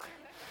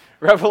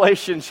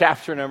Revelation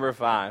chapter number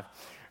 5.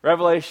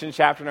 Revelation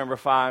chapter number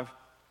 5.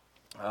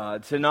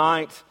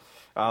 Tonight,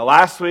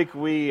 last week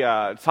we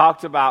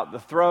talked about the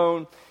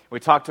throne.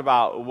 We talked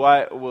about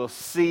what we'll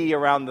see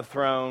around the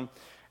throne.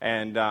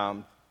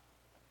 And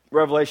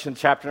Revelation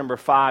chapter number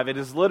 5, it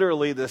is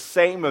literally the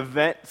same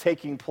event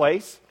taking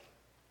place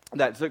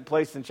that took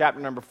place in chapter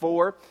number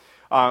 4,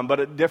 but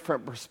a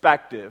different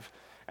perspective.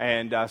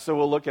 And so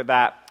we'll look at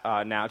that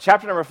now.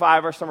 Chapter number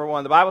 5, verse number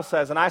 1, the Bible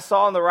says, "And I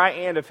saw on the right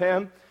hand of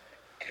him,"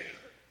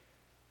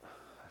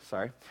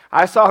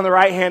 I saw on the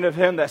right hand of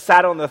him that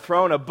sat on the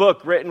throne a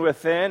book written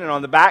within, and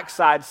on the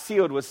backside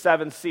sealed with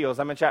 7 seals.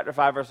 I'm in chapter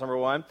 5, verse number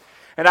 1.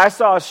 "And I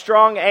saw a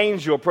strong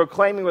angel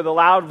proclaiming with a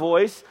loud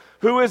voice,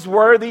 'Who is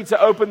worthy to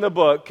open the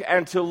book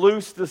and to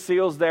loose the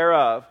seals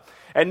thereof?'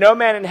 And no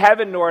man in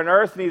heaven nor on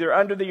earth, neither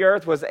under the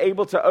earth, was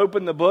able to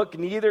open the book,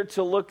 neither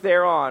to look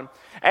thereon.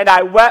 And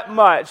I wept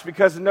much,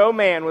 because no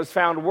man was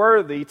found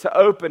worthy to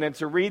open and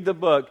to read the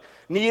book,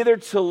 neither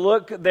to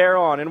look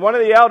thereon. And one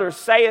of the elders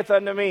saith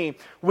unto me,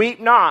 Weep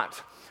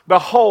not.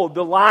 Behold,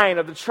 the Lion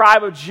of the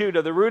tribe of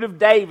Judah, the root of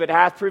David,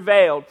 hath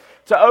prevailed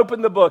to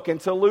open the book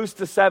and to loose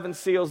the 7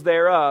 seals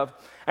thereof.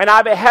 And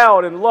I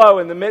beheld, and lo,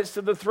 in the midst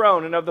of the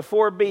throne and of the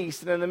 4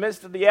 beasts, and in the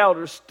midst of the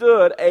elders,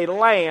 stood a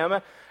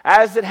lamb,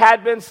 as it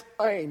had been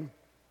slain,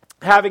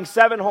 having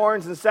 7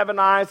 horns and 7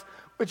 eyes,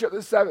 which are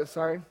the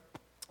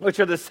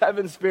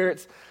 7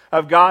 spirits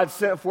of God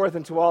sent forth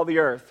into all the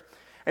earth.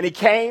 And he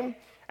came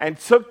and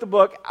took the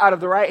book out of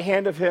the right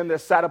hand of him that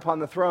sat upon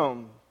the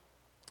throne.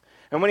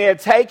 And when he had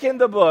taken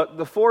the book,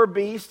 the 4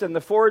 beasts and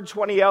the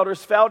 24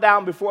 elders fell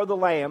down before the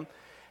Lamb,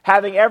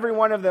 having every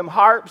one of them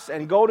harps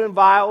and golden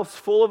vials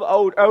full of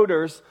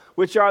odors,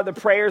 which are the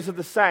prayers of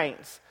the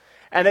saints.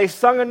 And they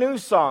sung a new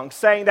song,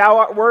 saying, Thou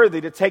art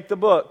worthy to take the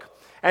book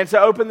and to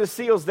open the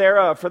seals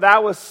thereof. For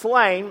thou wast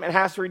slain and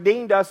hast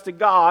redeemed us to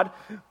God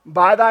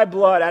by thy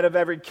blood out of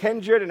every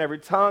kindred and every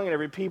tongue and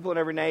every people and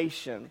every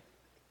nation.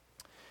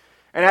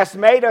 And hast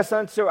made us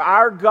unto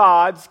our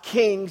gods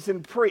kings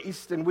and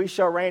priests, and we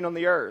shall reign on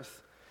the earth.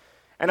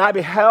 And I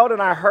beheld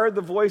and I heard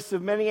the voice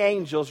of many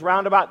angels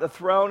round about the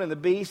throne and the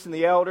beasts and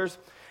the elders.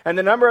 And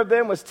the number of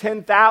them was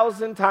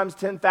 10,000 times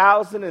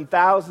 10,000 and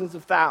thousands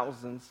of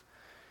thousands,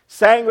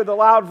 saying with a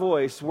loud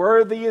voice,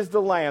 Worthy is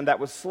the Lamb that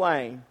was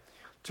slain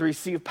to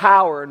receive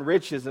power and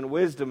riches and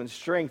wisdom and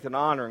strength and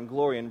honor and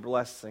glory and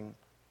blessing.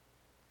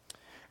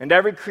 And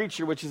every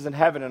creature which is in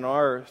heaven and on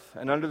earth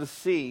and under the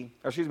sea,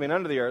 and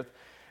under the earth,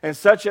 and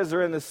such as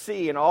are in the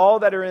sea and all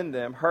that are in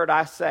them, heard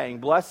I saying,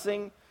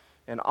 Blessing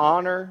and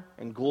honor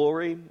and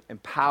glory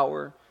and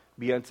power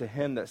be unto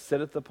him that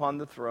sitteth upon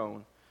the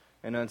throne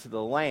and unto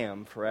the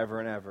Lamb forever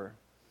and ever.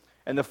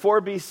 And the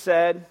 4 beasts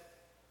said,"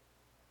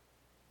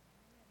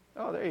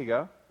 oh, there you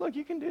go. Look,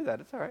 you can do that.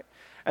 It's all right.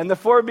 "And the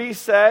 4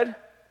 beasts said," Amen.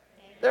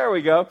 There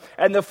we go.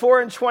 "And the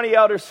 24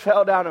 elders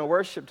fell down and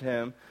worshipped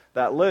him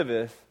that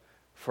liveth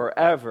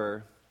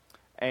forever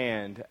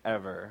and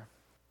ever."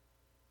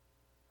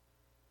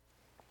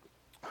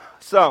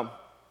 So,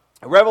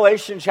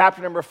 Revelation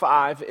chapter number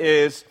 5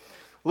 is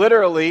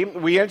literally,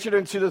 we entered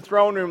into the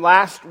throne room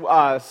last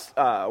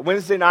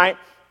Wednesday night,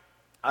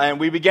 and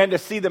we began to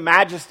see the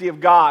majesty of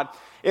God.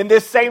 In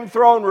this same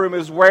throne room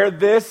is where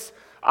this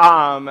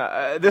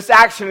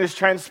action is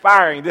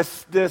transpiring,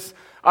 this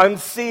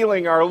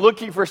unsealing, or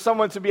looking for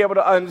someone to be able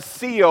to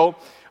unseal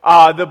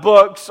the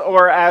books,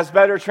 or as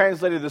better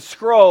translated, the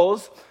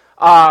scrolls,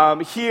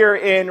 here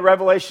in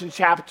Revelation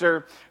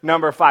chapter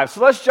number 5.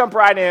 So let's jump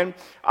right in.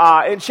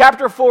 In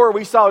chapter 4,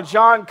 we saw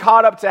John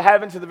caught up to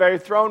heaven to the very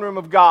throne room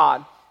of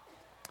God.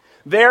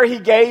 There he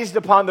gazed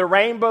upon the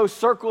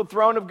rainbow-circled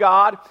throne of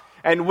God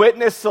and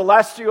witnessed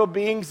celestial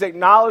beings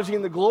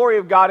acknowledging the glory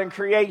of God in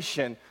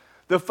creation.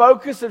 The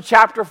focus of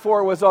chapter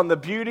 4 was on the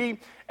beauty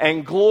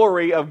and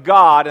glory of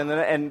God,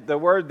 and the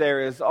word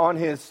there is on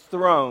his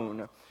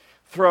throne.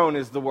 Throne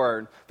is the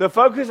word. The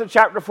focus of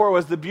chapter 4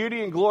 was the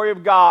beauty and glory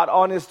of God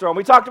on his throne.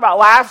 We talked about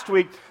last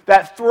week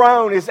that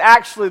throne is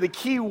actually the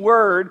key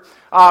word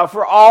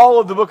for all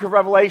of the book of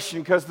Revelation,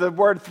 because the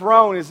word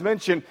throne is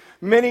mentioned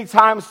many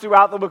times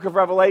throughout the book of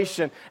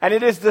Revelation. And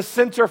it is the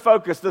center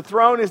focus. The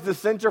throne is the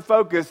center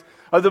focus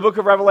of the book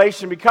of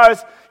Revelation,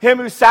 because him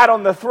who sat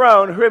on the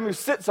throne, him who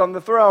sits on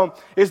the throne,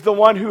 is the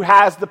one who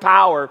has the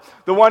power,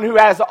 the one who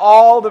has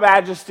all the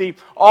majesty,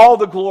 all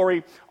the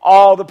glory,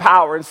 all the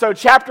power. And so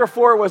chapter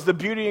 4 was the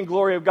beauty and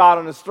glory of God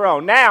on his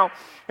throne. Now,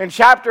 in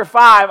chapter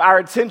 5, our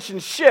attention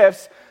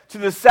shifts to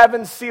the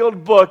 7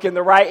 sealed book in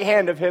the right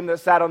hand of him that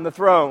sat on the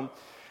throne.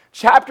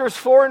 Chapters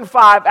 4 and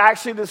 5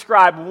 actually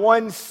describe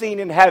one scene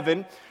in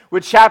heaven,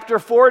 with chapter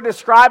 4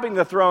 describing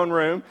the throne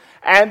room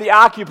and the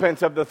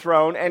occupants of the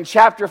throne, and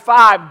chapter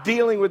 5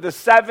 dealing with the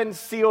 7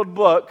 sealed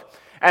book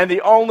and the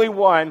only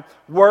one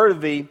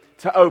worthy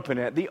to open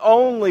it. The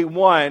only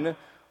one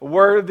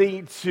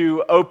worthy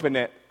to open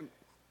it.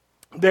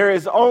 There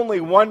is only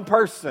one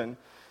person,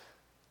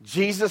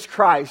 Jesus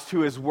Christ,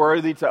 who is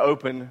worthy to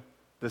open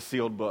the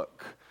sealed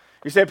book.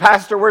 You say,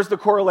 Pastor, where's the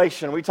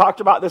correlation? We talked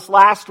about this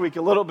last week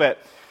a little bit.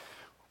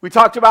 We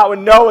talked about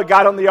when Noah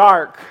got on the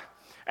ark,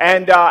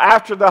 And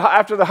after the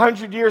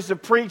 100 years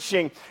of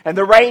preaching, and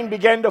the rain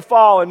began to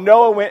fall, and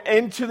Noah went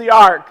into the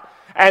ark,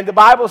 and the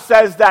Bible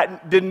says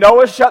that, did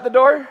Noah shut the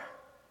door?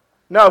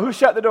 No, who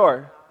shut the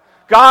door?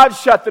 God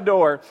shut the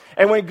door.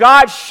 And when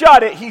God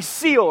shut it, he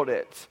sealed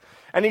it.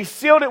 And he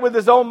sealed it with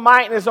his own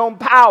might and his own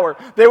power.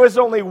 There was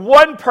only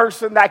one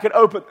person that could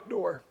open the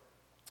door.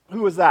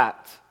 Who was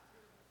that?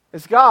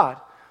 It's God.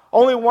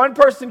 Only one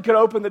person could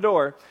open the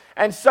door.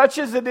 And such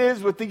as it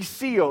is with these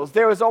seals,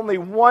 there is only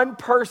one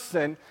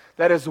person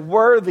that is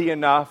worthy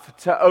enough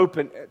to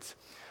open it.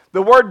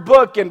 The word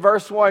book in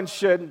verse 1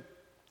 should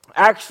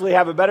actually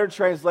have a better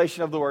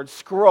translation of the word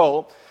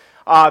scroll,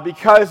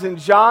 because in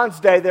John's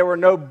day there were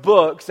no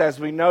books as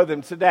we know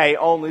them today,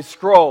 only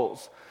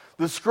scrolls.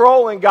 The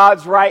scroll in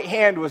God's right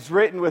hand was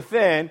written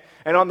within,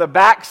 and on the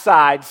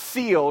backside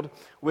sealed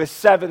with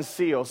 7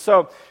 seals.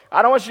 So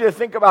I don't want you to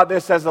think about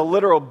this as a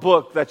literal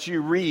book that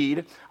you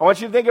read. I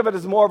want you to think of it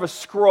as more of a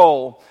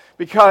scroll,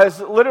 because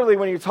literally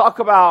when you talk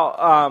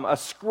about a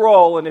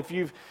scroll, and if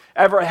you've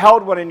ever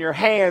held one in your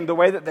hand, the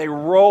way that they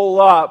roll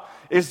up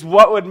is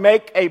what would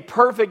make a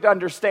perfect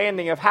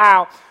understanding of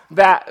how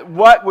that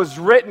what was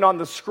written on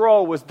the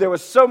scroll was, there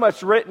was so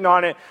much written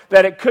on it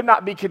that it could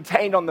not be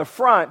contained on the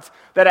front,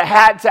 that it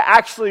had to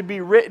actually be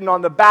written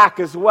on the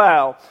back as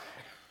well.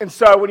 And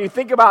so when you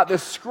think about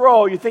this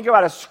scroll, you think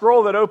about a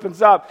scroll that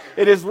opens up,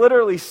 it is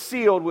literally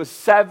sealed with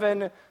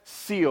 7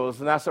 seals,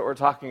 and that's what we're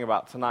talking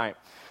about tonight.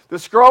 The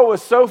scroll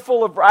was so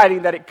full of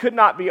writing that it could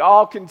not be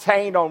all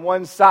contained on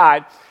one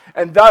side,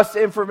 and thus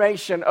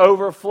information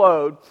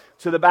overflowed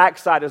to the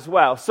backside as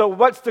well. So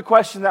what's the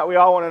question that we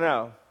all want to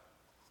know?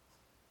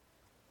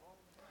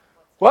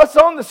 What's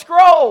on the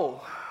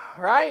scroll,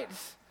 right?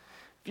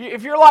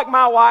 If you're like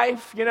my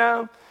wife, we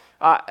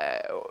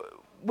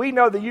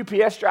know the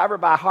UPS driver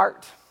by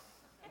heart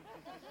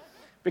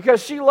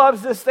because she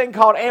loves this thing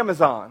called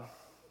Amazon.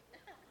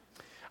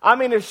 I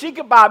mean, if she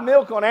could buy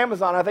milk on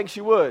Amazon, I think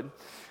she would.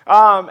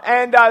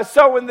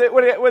 So when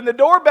the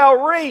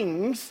doorbell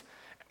rings,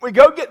 we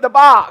go get the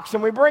box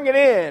and we bring it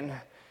in.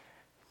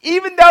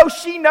 Even though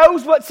she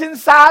knows what's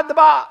inside the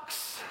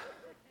box,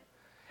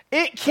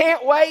 it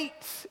can't wait.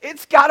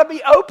 It's got to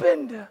be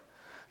opened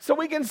so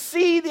we can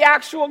see the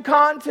actual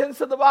contents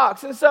of the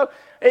box. And so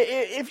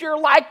if you're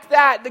like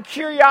that, the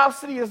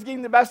curiosity is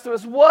getting the best of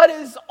us. What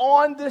is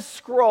on this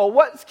scroll?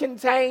 What's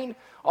contained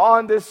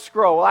on this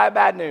scroll? Well, I have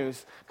bad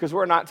news because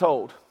we're not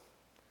told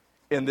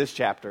in this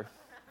chapter.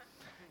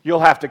 You'll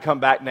have to come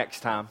back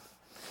next time.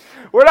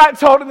 We're not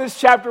told in this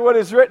chapter what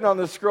is written on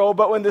the scroll,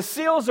 but when the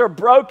seals are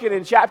broken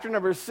in chapter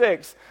number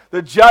 6,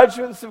 the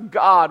judgments of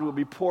God will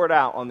be poured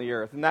out on the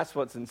earth, and that's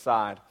what's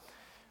inside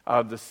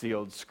of the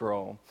sealed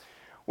scroll.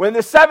 When the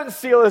 7th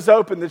seal is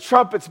opened, the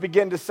trumpets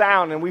begin to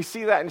sound, and we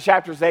see that in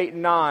chapters 8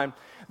 and 9.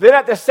 Then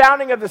at the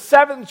sounding of the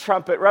 7th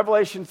trumpet,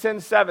 Revelation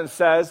 10:7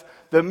 says,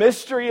 the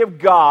mystery of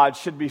God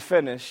should be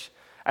finished,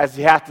 as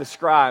he hath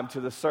described to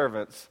the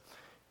servants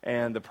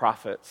and the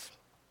prophets.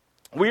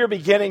 We are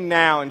beginning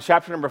now in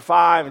chapter number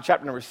 5 and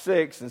chapter number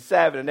 6 and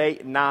 7 and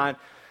 8 and 9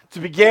 to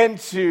begin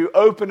to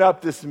open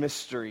up this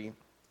mystery.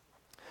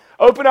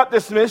 Open up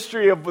this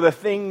mystery of the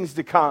things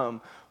to come.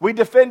 We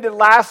defended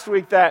last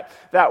week that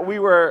we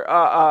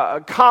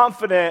were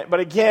confident, but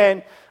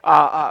again,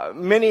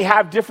 many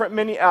have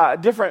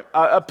different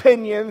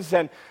opinions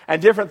and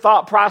different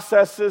thought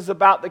processes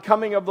about the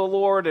coming of the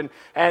Lord and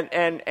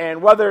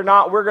whether or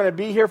not we're going to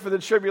be here for the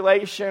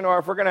tribulation, or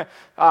if we're going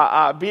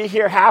to be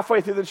here halfway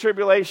through the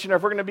tribulation, or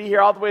if we're going to be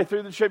here all the way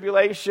through the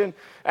tribulation.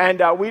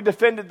 And we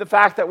defended the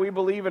fact that we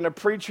believe in a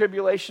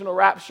pre-tribulational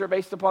rapture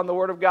based upon the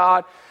Word of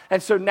God.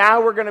 And so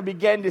now we're going to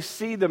begin to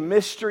see the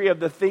mystery of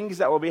the things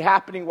that will be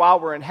happening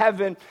while we're in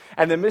heaven,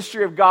 and the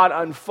mystery of God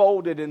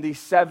unfolded in these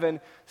 7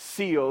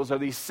 seals, or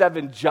these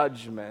 7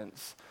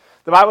 judgments.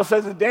 The Bible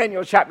says in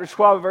Daniel chapter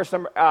 12, verse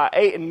number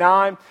 8 and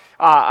 9,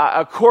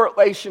 a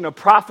correlation of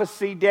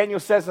prophecy. Daniel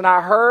says, and I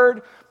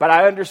heard, but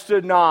I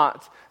understood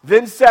not.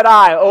 Then said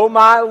I, O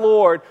my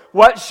Lord,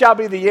 what shall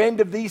be the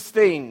end of these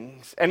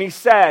things? And he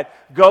said,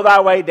 go thy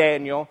way,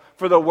 Daniel,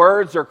 for the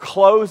words are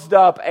closed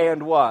up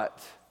and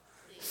what?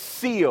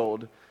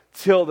 Sealed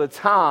till the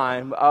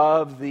time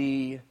of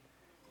the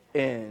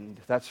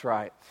end. That's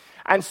right.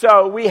 And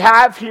so we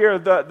have here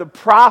the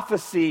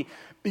prophecy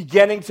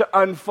beginning to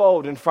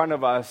unfold in front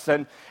of us.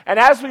 And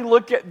as we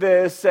look at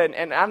this,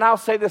 and I'll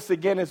say this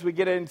again as we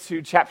get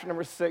into chapter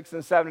number 6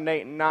 and 7 and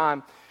 8 and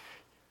 9,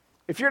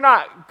 if you're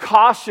not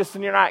cautious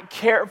and you're not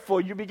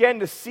careful, you begin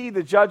to see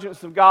the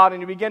judgments of God,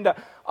 and you begin to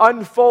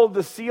unfold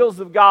the seals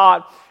of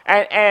God.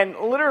 And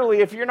literally,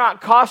 if you're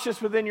not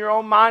cautious within your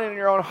own mind and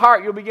your own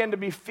heart, you'll begin to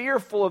be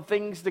fearful of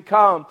things to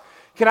come.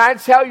 Can I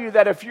tell you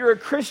that if you're a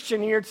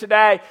Christian here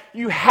today,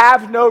 you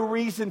have no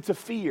reason to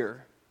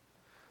fear.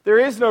 There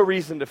is no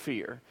reason to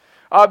fear.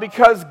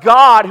 Because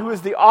God, who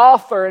is the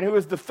author and who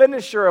is the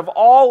finisher of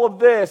all of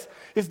this,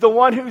 is the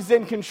one who's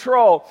in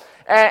control.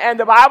 And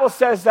the Bible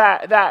says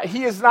that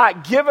he has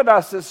not given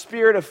us a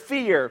spirit of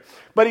fear,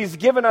 but he's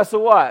given us a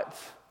what?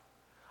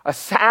 A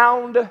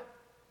sound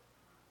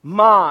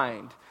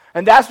mind.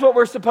 And that's what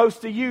we're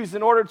supposed to use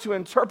in order to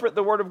interpret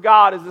the Word of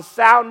God, is the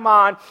sound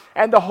mind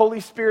and the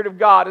Holy Spirit of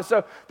God. And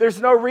so there's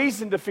no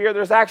reason to fear.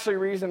 There's actually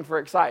reason for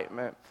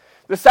excitement.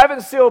 The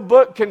seventh seal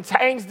book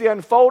contains the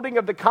unfolding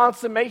of the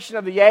consummation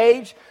of the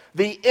age,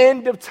 the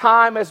end of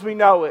time as we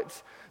know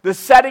it, the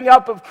setting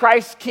up of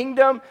Christ's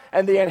kingdom,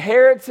 and the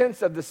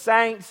inheritance of the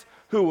saints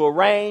who will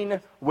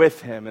reign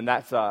with him, and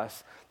that's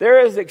us.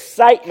 There is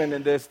excitement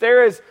in this.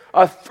 There is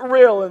a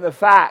thrill in the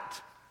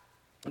fact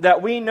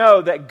that we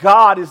know that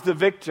God is the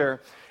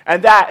victor,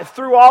 and that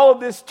through all of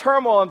this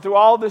turmoil and through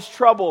all this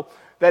trouble,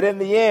 that in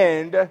the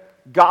end,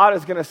 God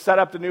is going to set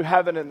up the new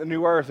heaven and the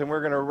new earth, and we're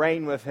going to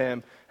reign with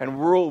him and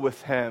rule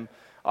with him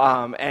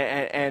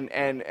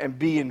and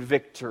be in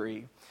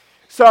victory.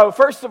 So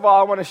first of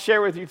all, I want to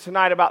share with you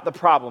tonight about the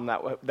problem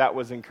that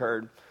was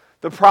incurred.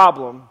 The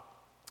problem.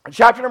 In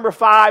chapter number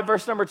 5,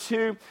 verse number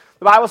 2,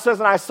 the Bible says,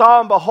 and I saw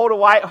and behold a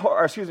white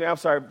horse,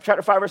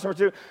 chapter 5, verse number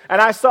 2,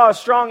 and I saw a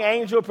strong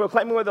angel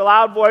proclaiming with a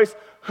loud voice,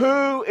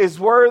 who is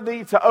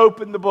worthy to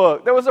open the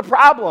book? There was a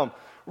problem.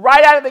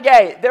 Right out of the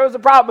gate, there was a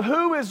problem.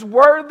 Who is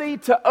worthy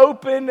to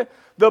open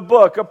the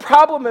book? A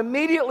problem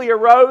immediately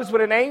arose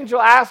when an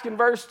angel asked in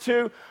verse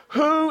 2,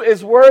 who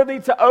is worthy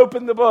to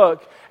open the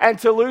book and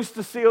to loose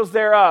the seals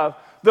thereof?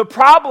 The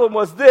problem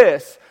was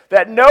this,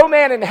 that no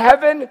man in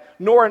heaven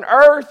nor in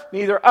earth,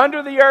 neither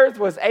under the earth,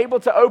 was able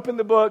to open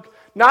the book.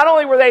 Not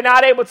only were they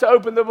not able to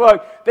open the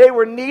book, they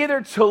were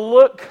neither to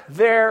look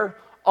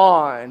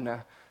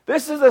thereon.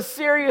 This is a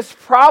serious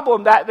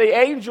problem that the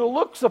angel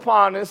looks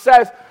upon and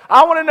says,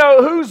 I want to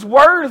know who's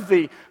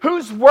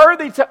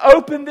worthy to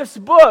open this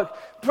book.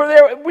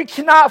 For we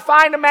cannot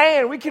find a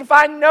man. We can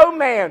find no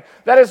man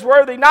that is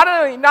worthy. Not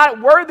only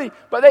not worthy,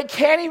 but they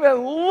can't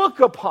even look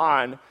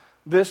upon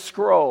this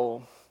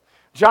scroll.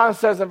 John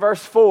says in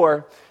verse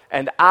 4,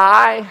 and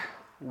I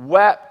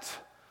wept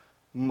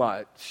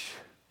much.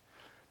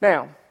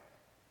 Now,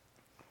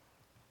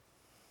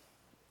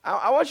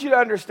 I want you to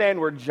understand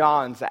where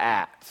John's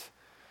at.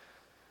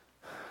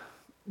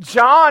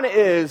 John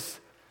is,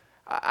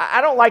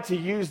 I don't like to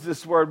use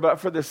this word, but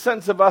for the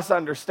sense of us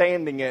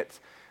understanding it,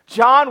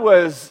 John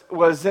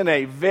was in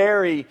a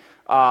very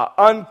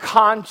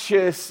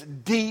unconscious,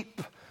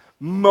 deep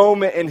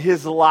moment in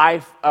his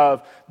life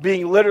of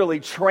being literally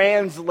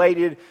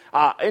translated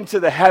into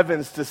the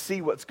heavens to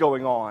see what's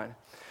going on.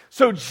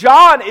 So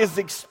John is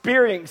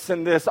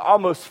experiencing this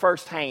almost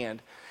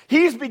firsthand.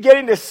 He's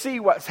beginning to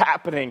see what's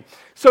happening.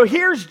 So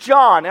here's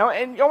John,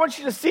 and I want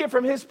you to see it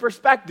from his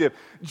perspective.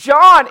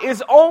 John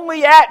is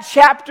only at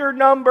chapter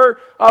number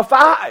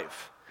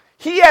 5.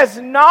 He has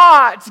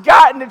not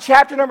gotten to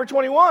chapter number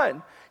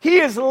 21. He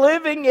is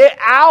living it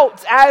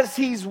out as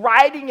he's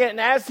writing it and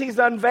as he's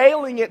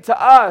unveiling it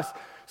to us.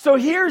 So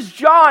here's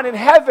John in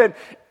heaven,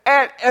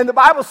 and the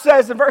Bible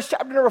says in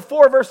chapter number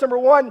 4, verse number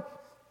 1,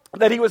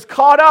 that he was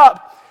caught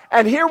up.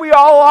 And here we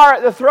all are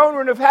at the throne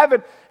room of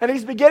heaven, and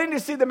he's beginning to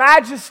see the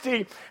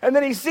majesty, and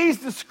then he sees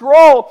the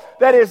scroll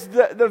that is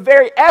the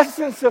very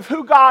essence of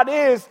who God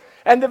is,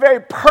 and the very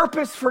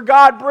purpose for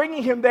God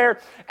bringing him there,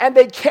 and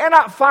they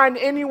cannot find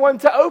anyone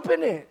to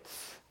open it.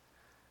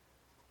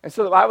 And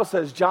so the Bible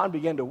says John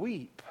began to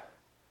weep,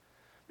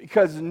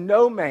 because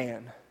no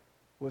man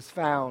was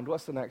found,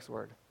 what's the next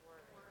word?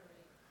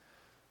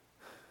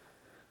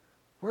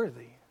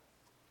 Worthy.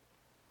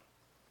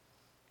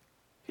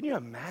 Can you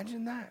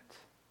imagine that?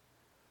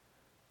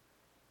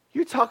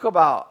 You talk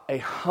about a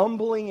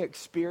humbling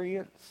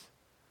experience.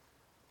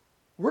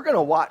 We're going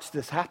to watch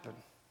this happen.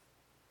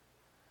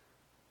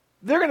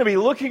 They're going to be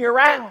looking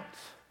around.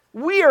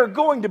 We are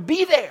going to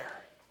be there.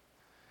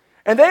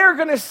 And they are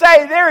going to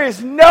say, there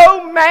is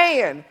no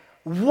man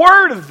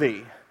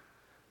worthy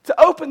to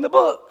open the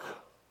book.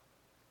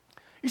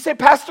 You say,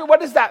 Pastor, what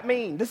does that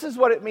mean? This is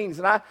what it means.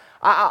 And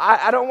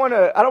I don't want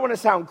to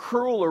sound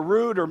cruel or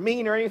rude or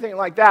mean or anything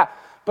like that.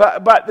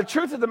 But the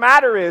truth of the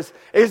matter is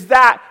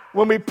that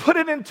when we put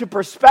it into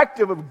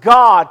perspective of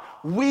God,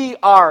 we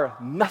are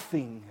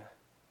nothing.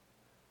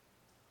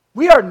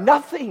 We are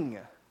nothing.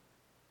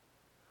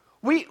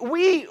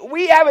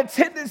 We have a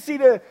tendency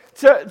to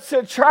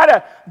try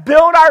to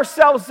build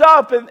ourselves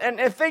up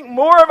and think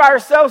more of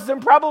ourselves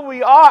than probably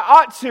we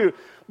ought to.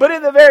 But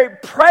in the very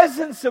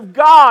presence of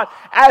God,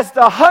 as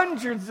the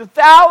hundreds of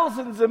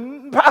thousands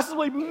and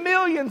possibly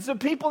millions of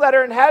people that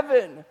are in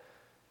heaven,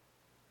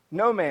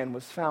 no man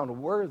was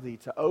found worthy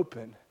to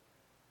open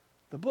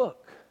the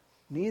book,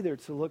 neither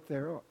to look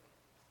thereon.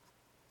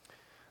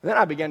 And then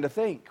I began to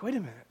think, wait a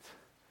minute.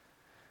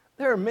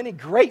 There are many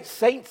great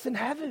saints in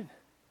heaven.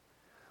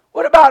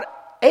 What about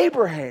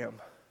Abraham?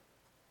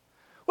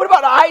 What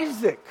about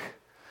Isaac?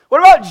 What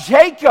about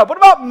Jacob? What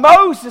about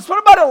Moses? What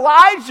about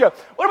Elijah?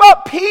 What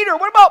about Peter?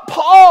 What about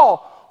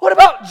Paul? What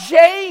about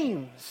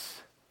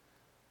James?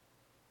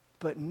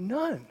 But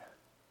none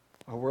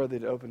are worthy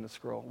to open the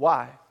scroll.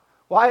 Why?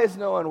 Why is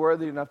no one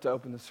worthy enough to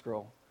open the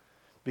scroll?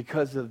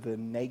 Because of the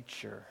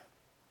nature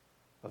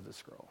of the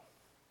scroll.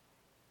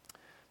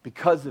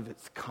 Because of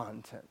its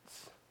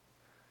contents.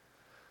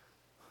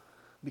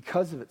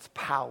 Because of its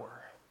power.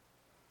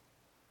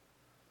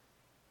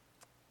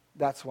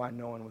 That's why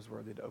no one was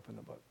worthy to open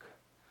the book.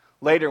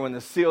 Later, when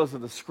the seals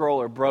of the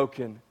scroll are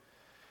broken,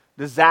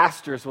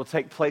 disasters will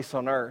take place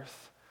on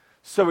earth.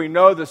 So we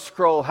know the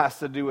scroll has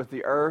to do with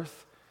the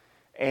earth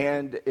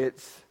and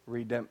its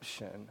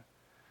redemption.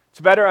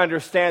 To better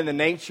understand the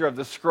nature of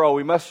the scroll,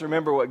 we must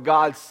remember what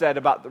God said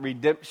about the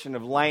redemption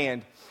of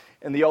land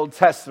in the Old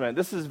Testament.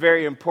 This is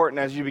very important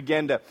as you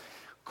begin to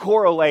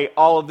correlate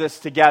all of this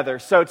together.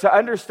 So to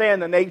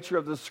understand the nature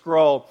of the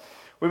scroll,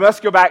 we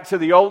must go back to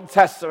the Old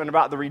Testament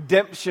about the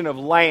redemption of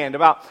land,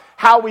 about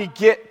how we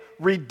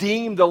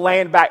redeem the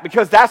land back,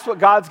 because that's what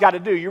God's got to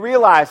do. You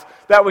realize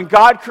that when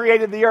God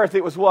created the earth,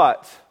 it was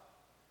what?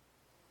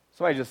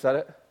 Somebody just said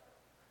it.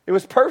 It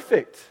was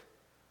perfect.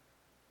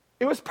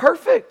 It was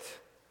perfect.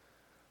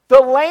 The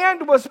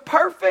land was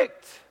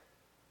perfect.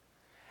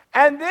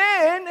 And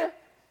then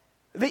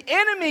the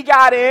enemy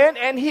got in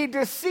and he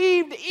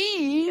deceived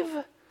Eve.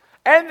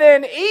 And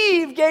then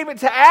Eve gave it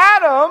to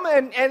Adam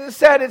and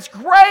said, it's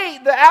great,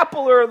 the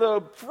apple or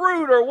the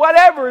fruit or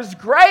whatever is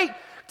great,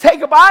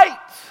 take a bite.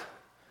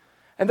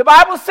 And the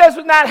Bible says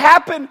when that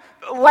happened,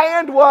 the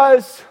land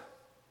was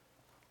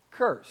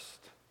cursed.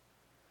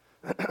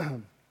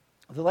 The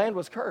land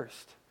was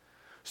cursed.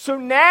 So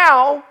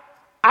now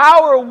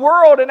our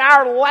world and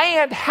our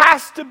land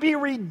has to be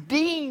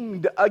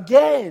redeemed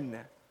again.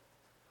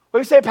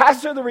 When you say,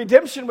 Pastor, the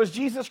redemption was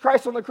Jesus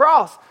Christ on the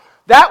cross.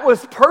 That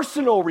was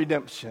personal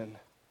redemption.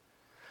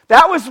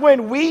 That was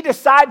when we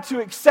decide to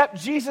accept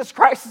Jesus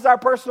Christ as our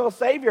personal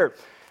Savior.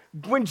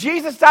 When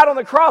Jesus died on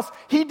the cross,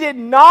 He did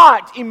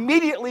not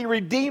immediately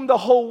redeem the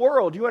whole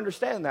world. You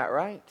understand that,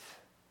 right?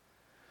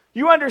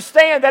 You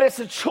understand that it's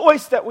a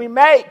choice that we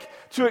make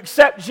to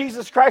accept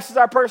Jesus Christ as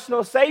our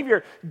personal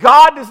Savior.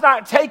 God does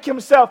not take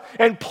Himself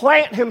and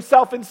plant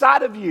Himself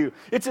inside of you.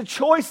 It's a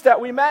choice that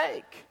we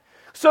make.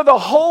 So the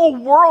whole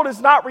world is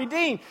not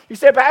redeemed. You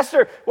say,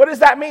 Pastor, what does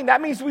that mean?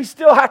 That means we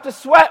still have to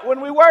sweat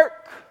when we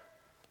work,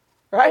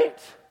 right?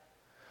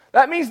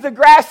 That means the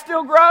grass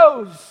still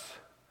grows.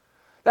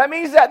 That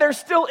means that there's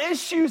still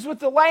issues with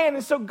the land,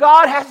 and so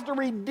God has to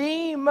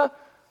redeem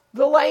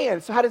the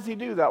land. So how does He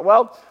do that?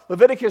 Well,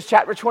 Leviticus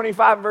chapter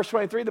 25 and verse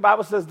 23, the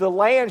Bible says, the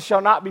land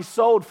shall not be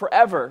sold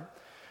forever,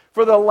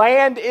 for the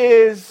land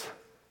is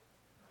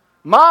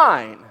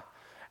mine.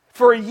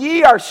 For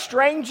ye are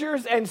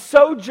strangers and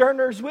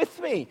sojourners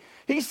with me.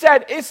 He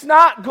said, it's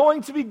not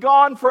going to be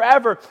gone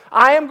forever.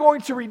 I am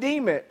going to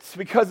redeem it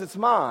because it's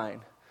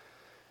mine.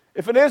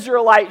 If an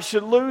Israelite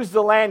should lose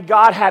the land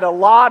God had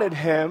allotted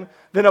him,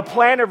 then a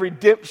plan of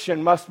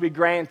redemption must be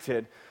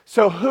granted.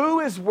 So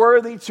who is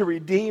worthy to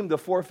redeem the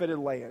forfeited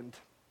land?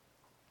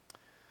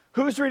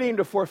 Who's redeemed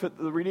the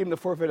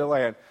forfeited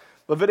land?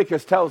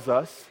 Leviticus tells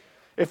us,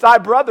 if thy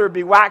brother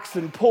be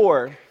waxen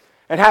poor,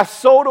 and hath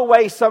sold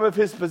away some of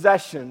his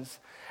possessions,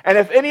 and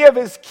if any of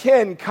his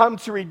kin come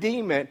to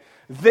redeem it,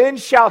 then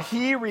shall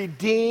he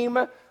redeem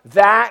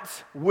that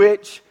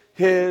which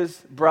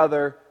his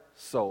brother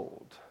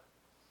sold.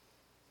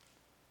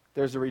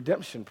 There's a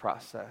redemption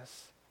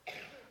process.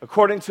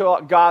 According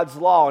to God's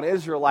law, an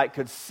Israelite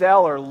could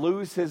sell or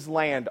lose his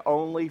land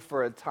only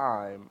for a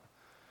time.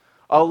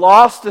 A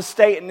lost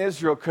estate in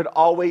Israel could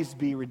always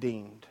be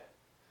redeemed.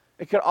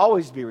 It could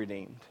always be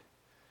redeemed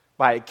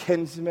by a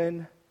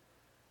kinsman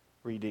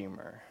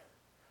redeemer.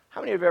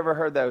 How many of you have ever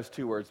heard those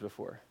two words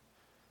before?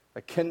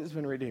 A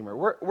kinsman redeemer.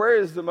 Where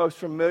is the most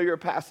familiar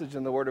passage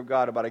in the Word of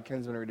God about a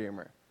kinsman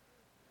redeemer?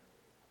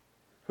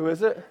 Who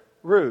is it?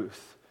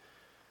 Ruth.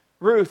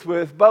 Ruth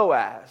with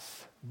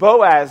Boaz.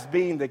 Boaz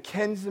being the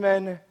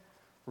kinsman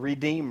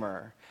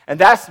redeemer. And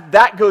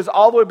that goes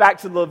all the way back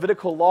to the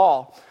Levitical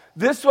law.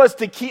 This was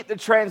to keep the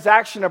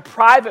transaction a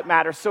private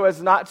matter so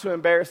as not to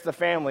embarrass the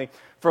family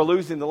for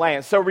losing the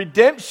land. So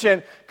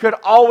redemption could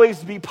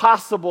always be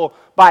possible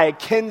by a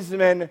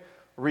kinsman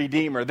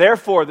redeemer.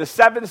 Therefore, the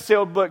seventh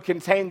sealed book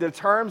contained the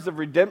terms of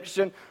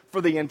redemption for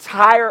the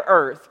entire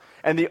earth,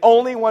 and the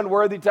only one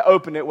worthy to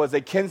open it was a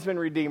kinsman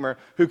redeemer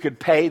who could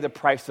pay the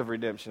price of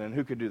redemption. And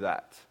who could do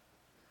that?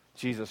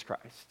 Jesus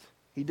Christ.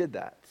 He did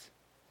that.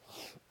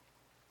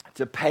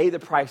 To pay the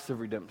price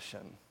of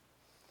redemption.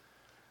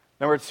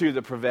 Number two,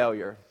 the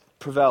prevailer.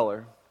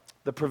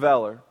 The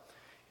prevaler.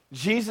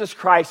 Jesus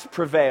Christ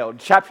prevailed.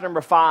 Chapter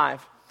number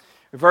 5,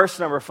 verse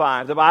number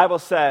 5. The Bible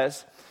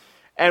says,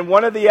 and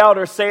one of the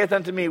elders saith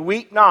unto me,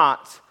 weep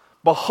not.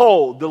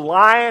 Behold, the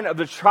Lion of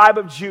the tribe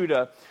of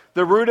Judah,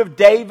 the Root of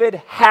David,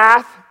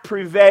 hath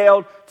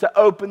prevailed to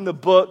open the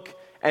book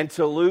and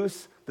to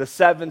loose the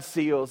seven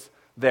seals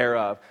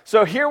thereof.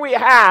 So here we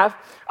have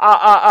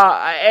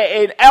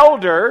an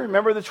elder.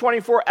 Remember the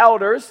 24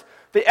 elders?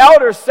 The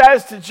elder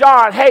says to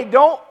John, hey,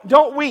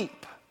 don't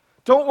weep.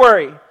 Don't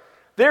worry.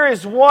 There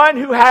is one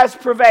who has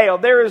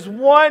prevailed. There is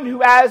one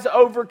who has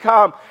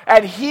overcome.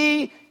 And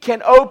he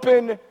can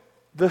open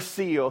the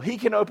seal. He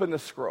can open the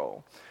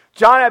scroll.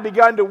 John had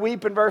begun to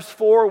weep in verse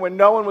 4 when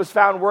no one was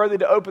found worthy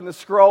to open the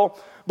scroll.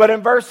 But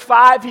in verse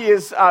 5, he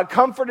is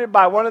comforted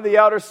by one of the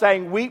elders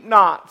saying, weep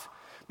not.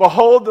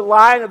 Behold, the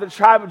Lion of the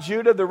tribe of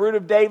Judah, the Root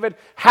of David,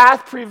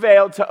 hath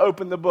prevailed to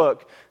open the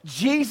book.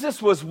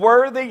 Jesus was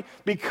worthy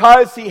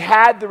because he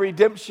had the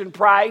redemption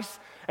price,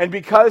 and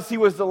because he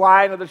was the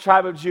Lion of the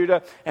tribe of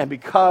Judah, and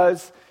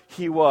because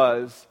he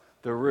was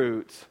the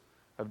Root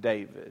of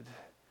David.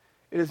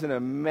 It is an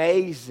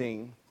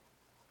amazing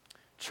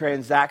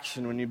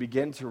transaction when you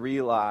begin to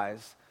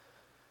realize,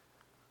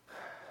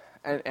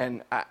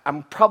 and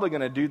I'm probably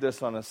going to do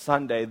this on a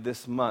Sunday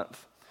this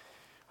month,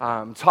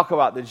 talk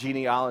about the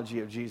genealogy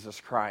of Jesus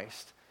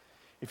Christ.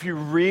 If you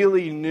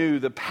really knew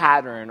the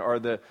pattern or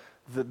the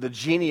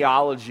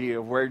genealogy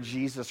of where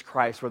Jesus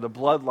Christ, where the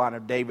bloodline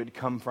of David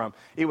come from,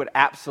 it would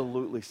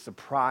absolutely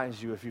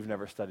surprise you if you've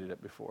never studied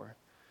it before.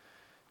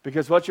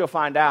 Because what you'll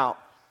find out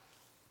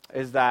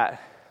is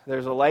that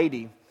there's a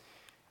lady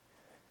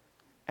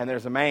and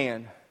there's a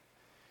man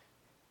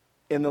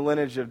in the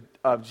lineage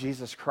of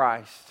Jesus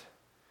Christ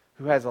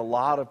who has a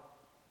lot of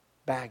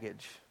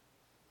baggage,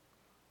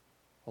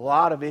 a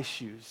lot of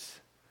issues.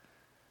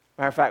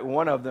 Matter of fact,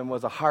 one of them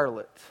was a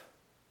harlot.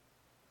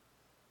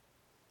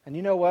 And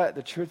you know what?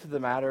 The truth of the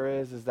matter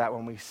is that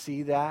when we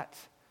see that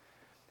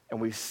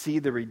and we see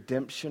the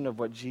redemption of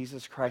what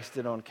Jesus Christ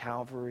did on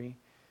Calvary,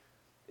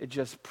 it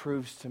just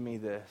proves to me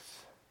this: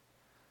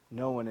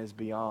 no one is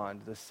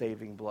beyond the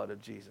saving blood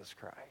of Jesus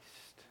Christ.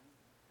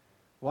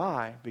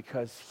 Why?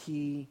 Because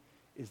he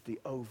is the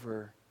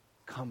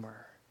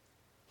overcomer.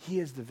 He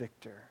is the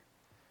victor.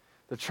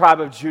 The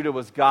tribe of Judah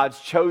was God's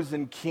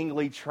chosen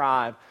kingly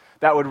tribe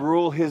that would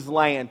rule his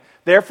land.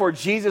 Therefore,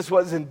 Jesus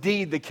was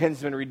indeed the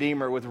kinsman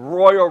redeemer with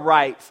royal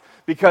rights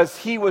because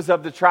he was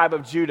of the tribe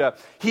of Judah.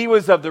 He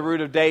was of the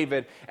Root of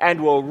David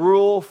and will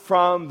rule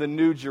from the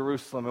New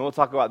Jerusalem. And we'll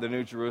talk about the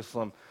New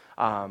Jerusalem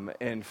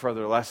in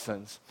further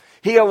lessons.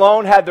 He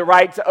alone had the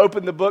right to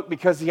open the book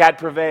because he had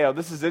prevailed.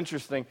 This is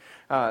interesting.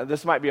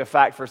 This might be a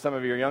fact for some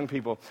of your young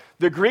people.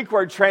 The Greek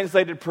word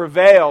translated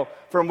prevail,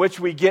 from which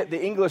we get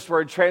the English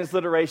word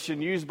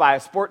transliteration used by a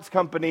sports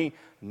company,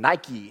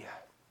 Nike.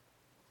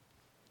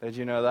 Did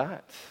you know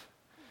that?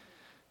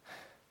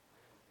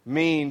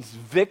 Means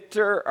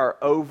victor or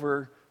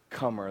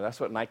overcomer. That's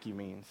what Nike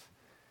means.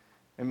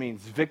 It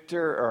means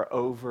victor or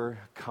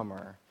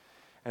overcomer.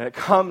 And it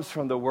comes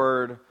from the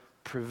word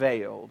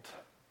prevailed.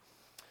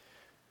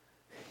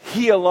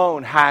 He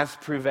alone has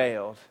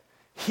prevailed.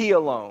 He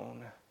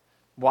alone.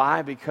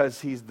 Why?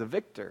 Because he's the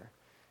victor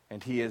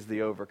and he is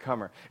the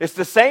overcomer. It's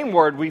the same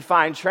word we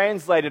find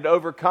translated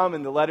overcome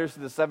in the letters to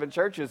the 7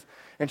 churches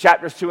in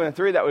chapters 2 and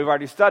 3 that we've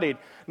already studied.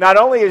 Not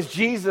only is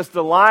Jesus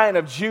the Lion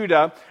of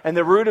Judah and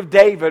the Root of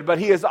David, but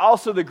he is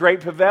also the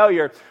great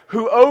purveyor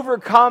who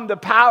overcome the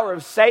power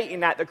of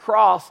Satan at the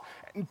cross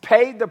and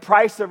paid the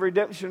price of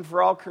redemption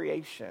for all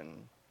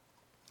creation.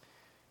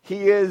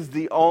 He is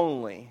the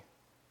only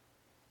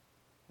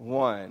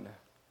one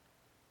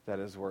that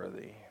is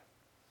worthy.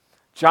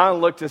 John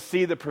looked to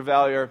see the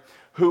purveyor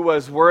who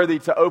was worthy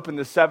to open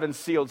the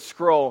 7-sealed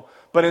scroll,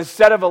 but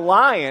instead of a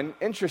lion,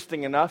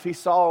 interesting enough, he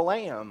saw a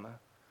lamb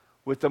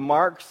with the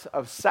marks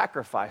of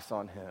sacrifice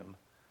on him.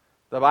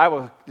 The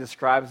Bible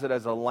describes it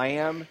as a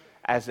lamb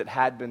as it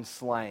had been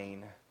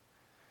slain.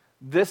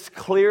 This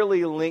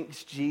clearly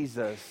links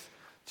Jesus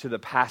to the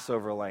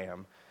Passover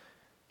lamb.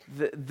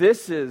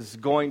 This is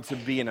going to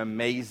be an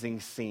amazing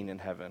scene in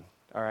heaven.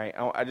 All right,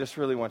 I just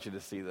really want you to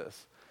see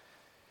this.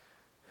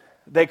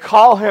 They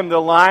call him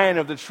the Lion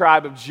of the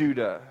tribe of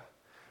Judah.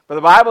 But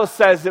the Bible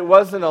says it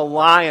wasn't a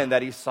lion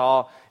that he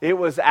saw. It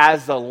was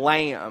as a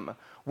lamb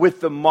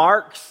with the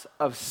marks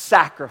of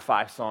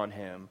sacrifice on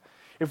him.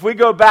 If we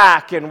go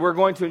back, and we're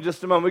going to in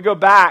just a moment, we go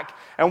back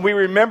and we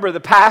remember the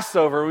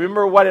Passover,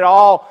 remember what it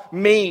all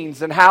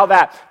means and how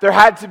that there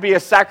had to be a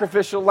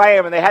sacrificial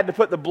lamb and they had to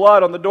put the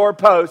blood on the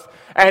doorpost.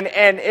 And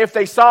if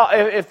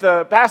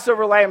the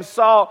Passover lamb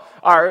saw,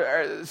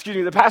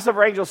 the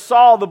Passover angel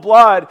saw the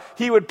blood,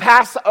 he would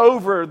pass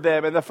over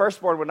them and the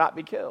firstborn would not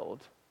be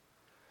killed.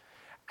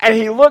 And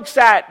he looks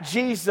at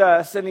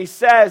Jesus and he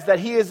says that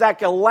he is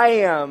like a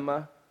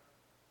lamb.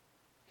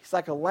 He's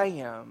like a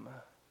lamb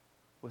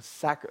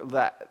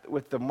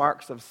with the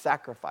marks of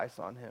sacrifice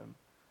on him.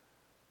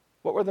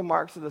 What were the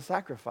marks of the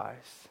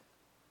sacrifice?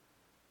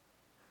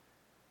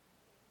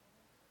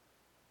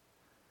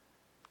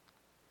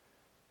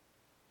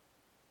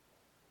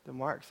 The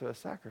marks of a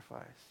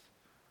sacrifice.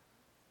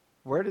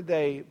 Where did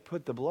they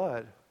put the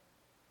blood?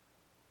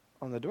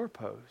 On the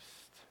doorpost.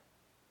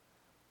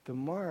 The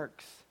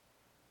marks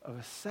of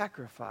a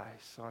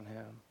sacrifice on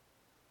him.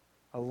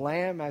 A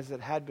lamb as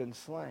it had been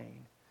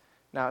slain.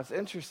 Now, it's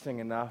interesting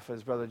enough,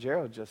 as Brother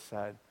Gerald just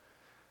said,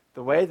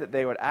 the way that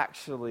they would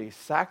actually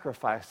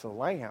sacrifice a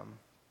lamb,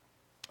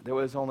 there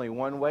was only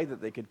one way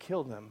that they could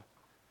kill them,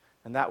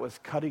 and that was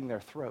cutting their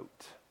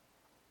throat.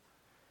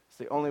 It's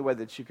the only way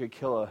that you could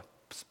kill a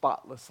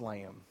spotless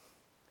lamb.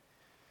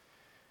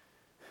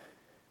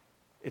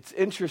 It's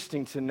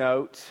interesting to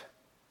note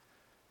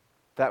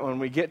that when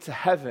we get to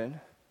heaven,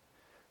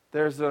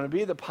 there's going to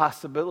be the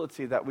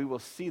possibility that we will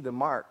see the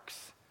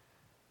marks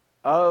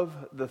of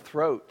the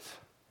throat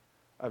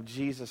of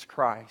Jesus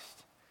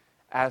Christ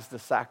as the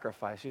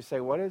sacrifice. You say,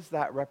 what does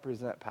that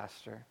represent,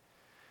 Pastor?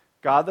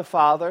 God the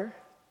Father,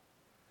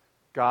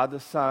 God the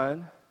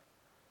Son,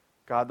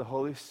 God the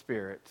Holy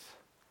Spirit,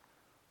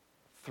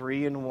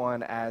 3 in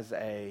 1 as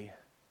a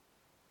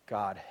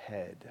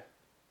Godhead.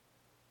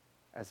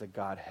 As a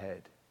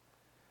Godhead.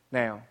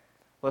 Now,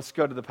 let's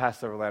go to the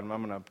Passover lamb.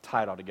 I'm going to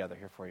tie it all together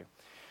here for you.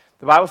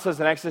 The Bible says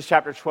in Exodus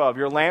chapter 12,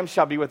 your lamb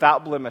shall be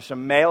without blemish, a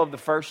male of the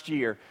first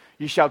year.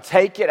 You shall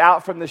take it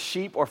out from the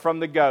sheep or from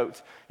the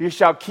goats. You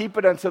shall keep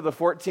it until the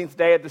 14th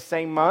day of the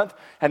same month,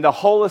 and the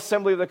whole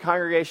assembly of the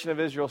congregation of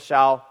Israel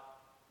shall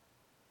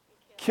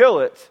kill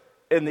it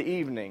in the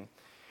evening.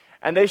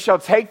 And they shall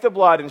take the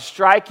blood and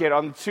strike it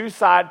on the 2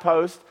 side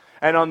posts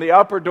and on the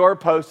upper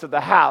doorpost of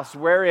the house,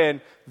 wherein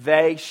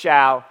they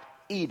shall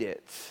eat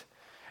it.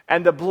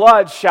 And the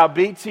blood shall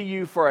be to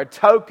you for a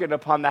token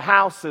upon the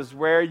houses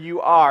where you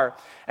are.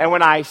 And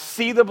when I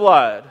see the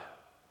blood,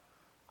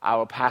 I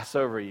will pass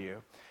over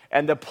you.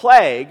 And the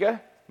plague,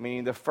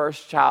 meaning the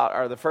first child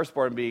or the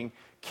firstborn being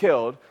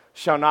killed,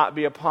 shall not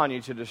be upon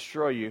you to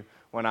destroy you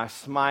when I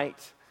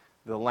smite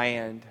the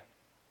land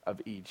of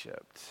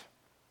Egypt.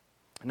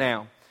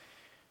 Now,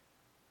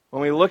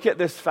 when we look at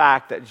this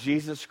fact that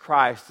Jesus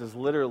Christ is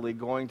literally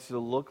going to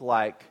look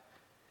like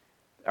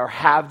or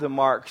have the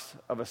marks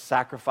of a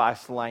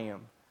sacrificed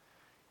lamb,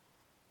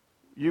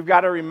 you've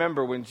got to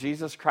remember when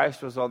Jesus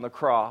Christ was on the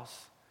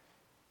cross,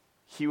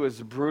 he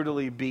was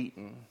brutally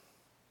beaten.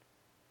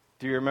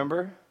 Do you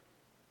remember?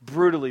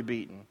 Brutally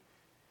beaten.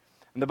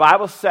 And the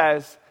Bible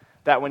says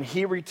that when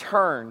he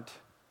returned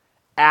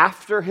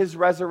after his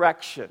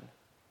resurrection,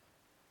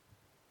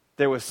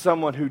 there was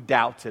someone who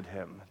doubted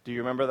him. Do you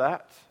remember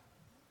that?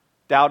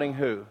 Doubting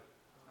who?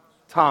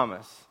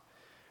 Thomas.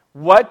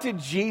 What did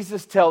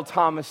Jesus tell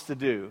Thomas to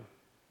do?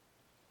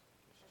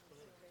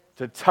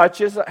 To touch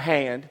his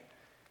hand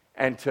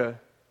and to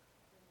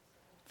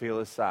feel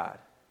his side.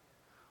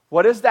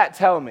 What does that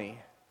tell me?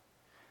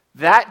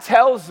 That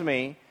tells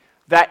me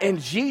that in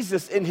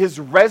Jesus, in his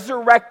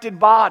resurrected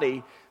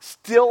body,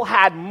 still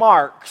had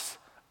marks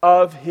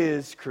of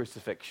his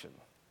crucifixion.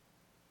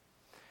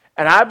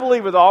 And I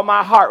believe with all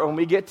my heart when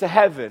we get to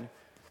heaven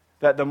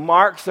that the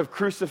marks of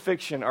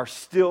crucifixion are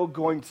still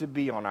going to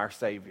be on our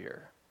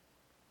Savior.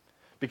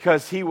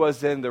 Because he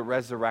was in the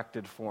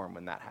resurrected form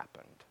when that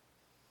happened.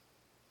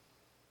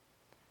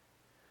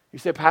 You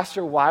say,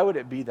 Pastor, why would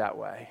it be that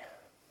way?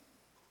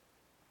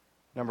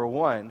 Number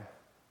one,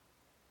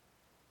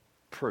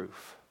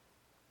 proof.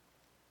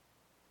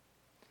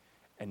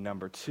 And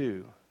number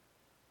two,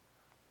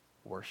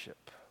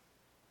 worship.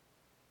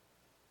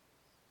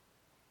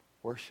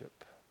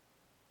 Worship.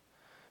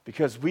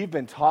 Because we've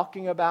been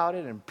talking about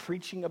it and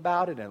preaching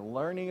about it and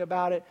learning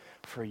about it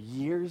for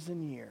years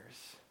and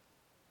years.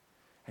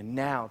 And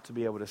now to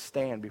be able to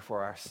stand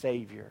before our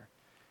Savior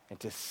and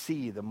to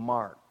see the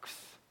marks.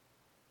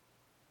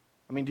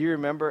 I mean, do you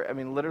remember? I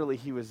mean, literally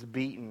he was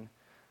beaten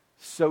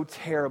so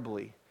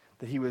terribly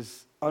that he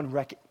was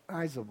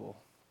unrecognizable.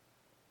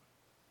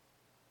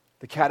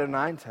 The cat o'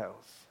 nine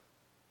tails.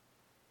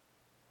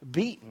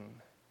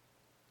 Beaten.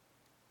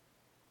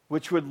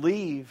 Which would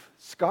leave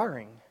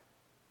scarring.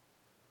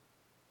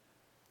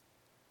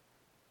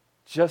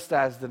 Just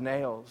as the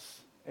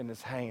nails in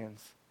his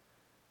hands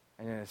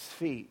and in his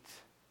feet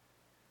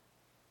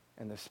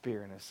and the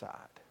spear in his side.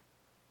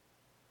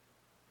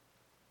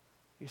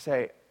 You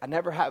say, I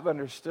never have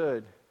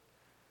understood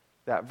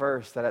that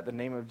verse that at the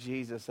name of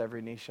Jesus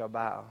every knee shall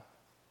bow.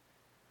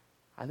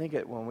 I think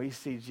when we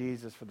see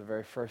Jesus for the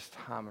very first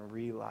time and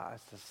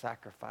realize the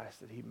sacrifice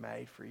that he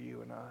made for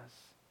you and us,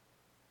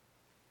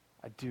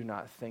 I do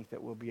not think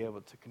that we'll be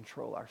able to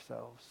control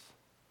ourselves.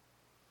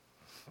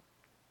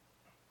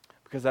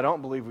 Because I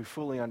don't believe we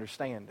fully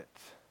understand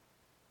it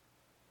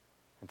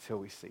until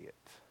we see it.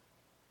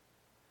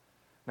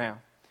 Now,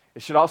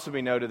 it should also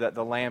be noted that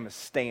the lamb is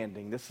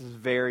standing. This is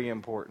very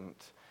important.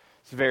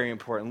 It's very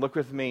important. Look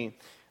with me.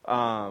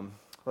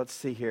 Let's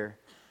see here.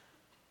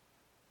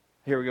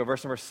 Here we go,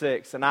 verse number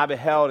 6. And I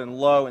beheld, and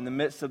lo, in the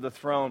midst of the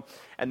throne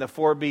and the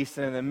 4 beasts,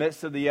 and in the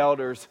midst of the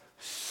elders,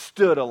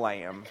 stood a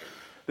lamb.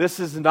 This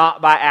is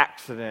not by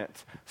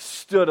accident.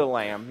 Stood a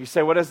lamb. You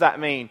say, what does that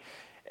mean?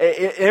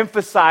 It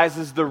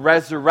emphasizes the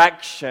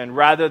resurrection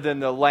rather than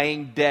the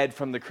laying dead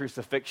from the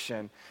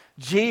crucifixion.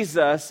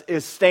 Jesus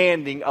is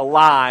standing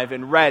alive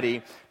and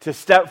ready to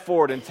step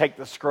forward and take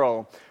the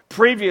scroll.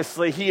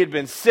 Previously, he had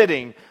been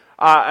sitting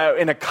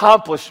in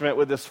accomplishment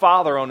with his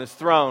Father on his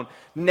throne.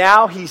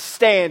 Now he's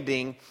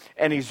standing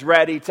and he's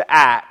ready to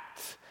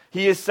act.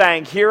 He is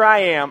saying, here I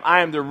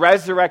am the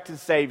resurrected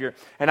Savior,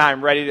 and I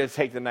am ready to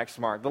take the next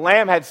mark. The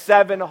lamb had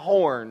 7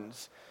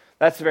 horns.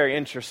 That's very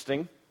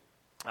interesting.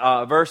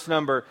 Verse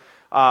number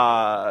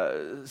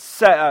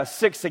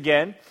 6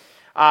 again.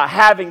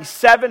 Having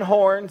 7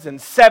 horns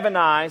and 7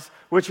 eyes,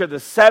 which are the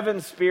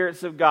 7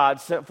 spirits of God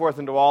sent forth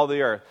into all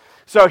the earth.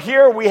 So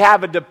here we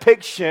have a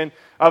depiction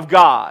of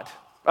God,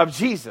 of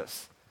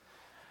Jesus.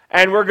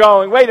 And we're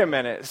going, wait a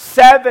minute,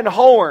 7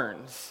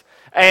 horns.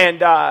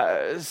 And,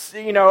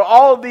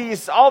 all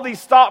these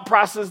thought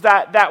processes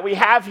that we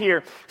have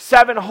here,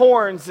 7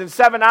 horns and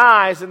 7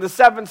 eyes and the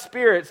 7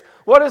 spirits,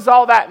 what does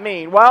all that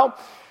mean? Well,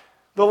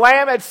 the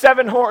lamb had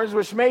 7 horns,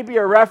 which may be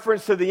a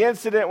reference to the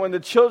incident when the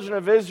children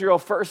of Israel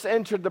first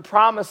entered the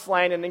promised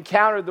land and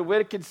encountered the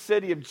wicked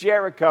city of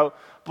Jericho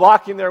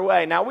blocking their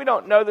way. Now, we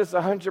don't know this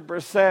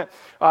 100%.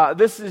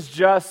 This is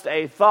just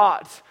a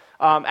thought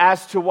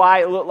as to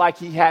why it looked like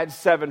he had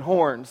 7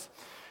 horns.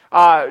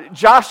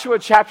 Joshua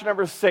chapter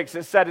number 6,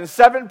 it said, "And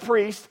 7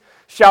 priests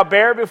shall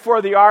bear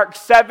before the ark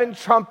 7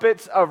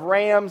 trumpets of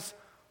ram's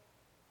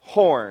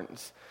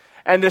horns.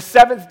 And the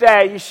 7th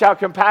day you shall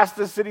compass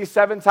the city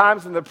 7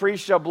 times, and the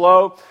priest shall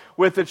blow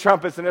with the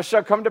trumpets. And it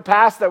shall come to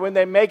pass that when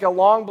they make a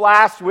long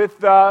blast with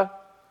the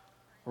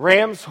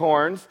ram's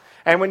horns,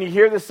 and when you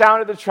hear the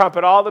sound of the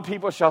trumpet, all the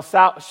people shall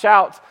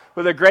shout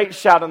with a great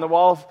shout, and the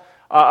walls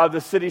of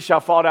the city shall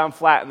fall down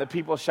flat, and the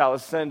people shall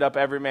ascend up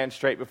every man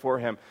straight before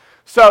him."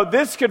 So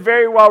this could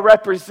very well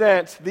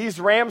represent, these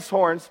ram's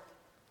horns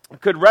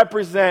could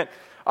represent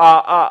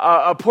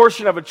a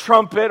portion of a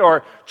trumpet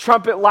or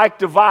trumpet-like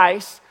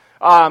device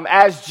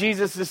as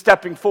Jesus is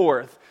stepping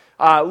forth.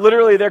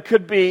 Literally, there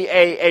could be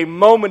a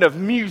moment of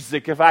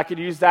music, if I could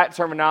use that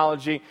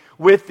terminology,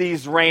 with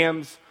these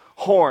ram's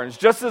horns.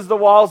 Just as the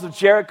walls of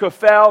Jericho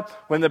fell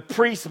when the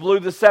priests blew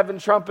the 7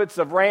 trumpets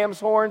of ram's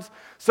horns,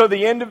 so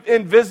the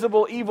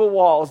invisible evil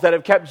walls that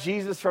have kept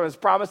Jesus from his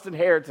promised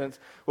inheritance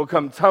will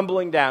come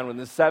tumbling down when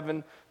the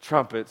 7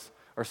 trumpets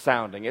are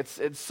sounding. It's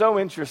so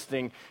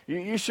interesting.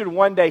 You should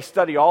one day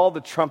study all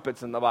the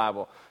trumpets in the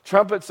Bible.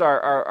 Trumpets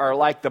are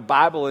like the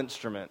Bible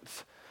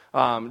instruments.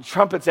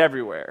 Trumpets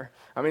everywhere.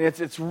 I mean,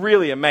 it's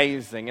really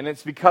amazing, and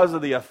it's because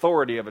of the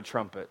authority of a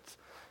trumpet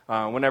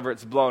whenever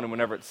it's blown and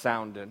whenever it's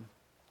sounded.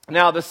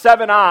 Now, the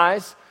 7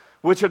 eyes,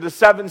 which are the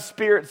 7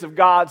 spirits of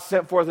God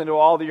sent forth into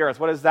all the earth.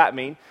 What does that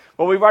mean?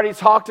 Well, we've already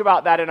talked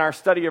about that in our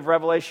study of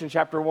Revelation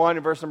chapter 1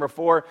 and verse number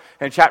 4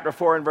 and chapter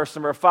 4 and verse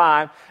number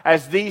 5,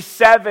 as these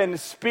 7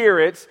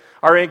 spirits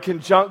are in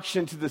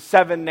conjunction to the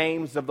 7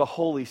 names of the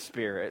Holy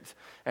Spirit.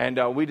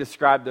 And we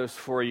described those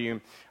for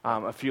you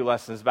a few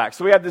lessons back.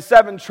 So we have the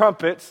 7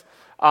 trumpets,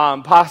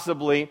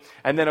 possibly,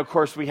 and then, of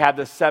course, we have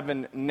the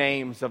 7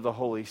 names of the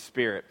Holy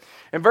Spirit.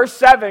 In verse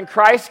 7,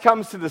 Christ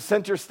comes to the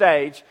center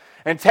stage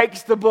and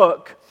takes the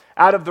book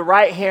out of the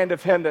right hand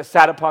of him that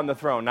sat upon the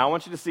throne. Now, I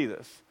want you to see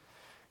this.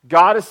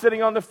 God is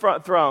sitting on the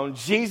front throne.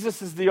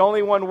 Jesus is the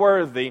only one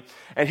worthy.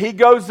 And he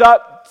goes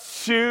up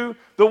to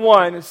the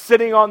one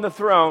sitting on the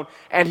throne,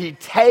 and he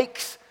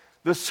takes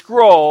the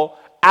scroll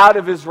out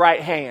of his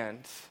right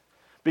hand.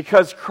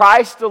 Because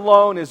Christ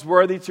alone is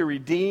worthy to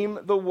redeem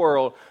the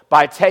world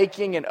by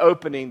taking and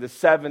opening the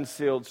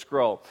 7-sealed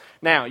scroll.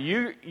 Now,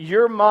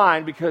 your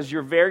mind, because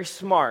you're very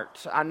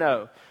smart, I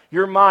know,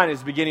 your mind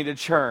is beginning to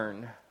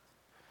churn.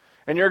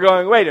 And you're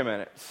going, wait a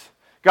minute.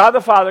 God the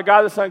Father,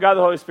 God the Son, God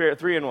the Holy Spirit,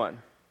 3 in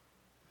 1.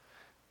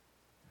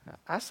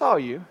 I saw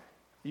you.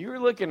 You were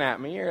looking at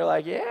me. You're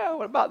like, yeah,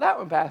 what about that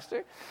one,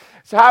 Pastor?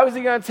 So how is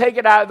he going to take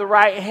it out of the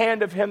right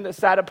hand of him that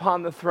sat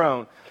upon the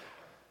throne?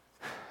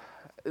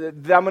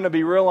 I'm going to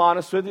be real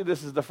honest with you.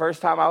 This is the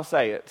first time I'll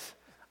say it.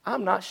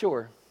 I'm not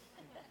sure.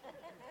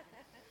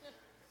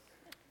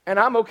 And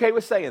I'm okay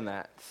with saying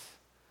that.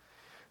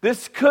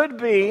 This could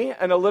be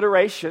an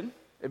alliteration.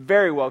 It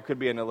very well could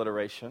be an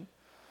alliteration.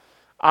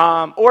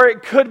 Or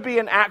it could be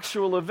an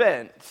actual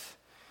event.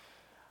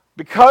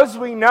 Because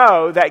we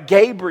know that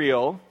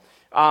Gabriel,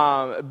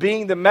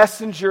 being the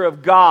messenger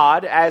of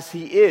God as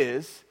he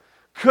is,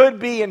 could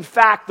be in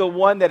fact the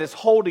one that is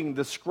holding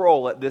the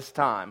scroll at this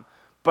time.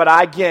 But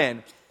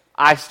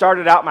I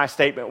started out my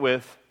statement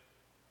with,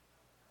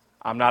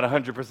 I'm not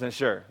 100%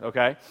 sure,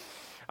 okay?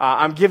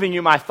 I'm giving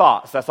you my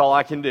thoughts. That's all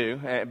I can do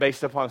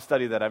based upon a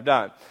study that I've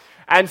done.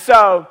 And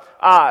so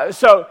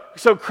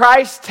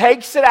Christ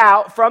takes it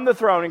out from the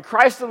throne, and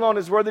Christ alone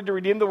is worthy to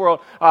redeem the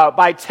world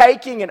by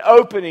taking and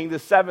opening the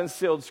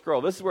 7-sealed scroll.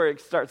 This is where it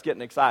starts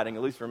getting exciting,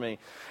 at least for me,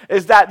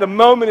 is that the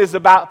moment is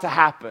about to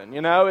happen.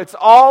 You know, it's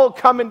all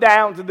coming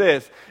down to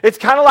this. It's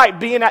kind of like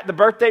being at the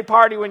birthday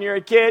party when you're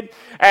a kid,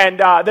 and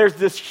there's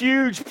this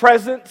huge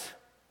present,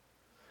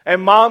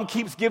 and mom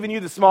keeps giving you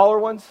the smaller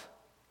ones,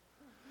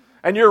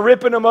 and you're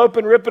ripping them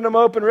open,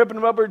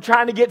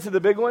 trying to get to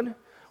the big one.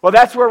 Well,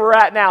 that's where we're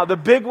at now. The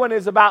big one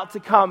is about to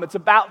come. It's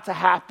about to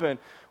happen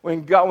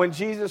when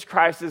Jesus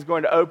Christ is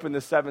going to open the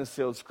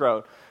 7-sealed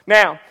scroll.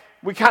 Now,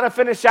 we kind of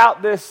finish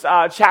out this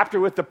chapter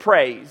with the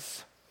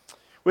praise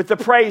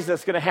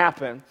that's going to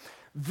happen.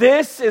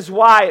 This is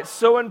why it's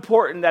so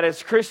important that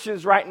as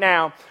Christians right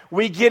now,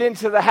 we get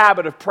into the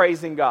habit of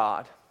praising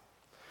God.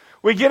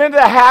 We get into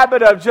the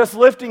habit of just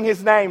lifting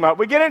his name up.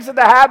 We get into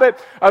the habit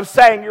of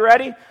saying, you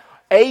ready?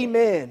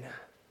 Amen.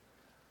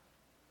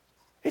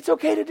 It's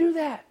okay to do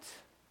that.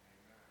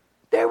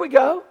 There we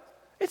go.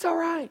 It's all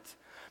right.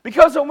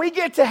 Because when we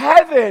get to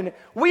heaven,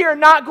 we are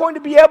not going to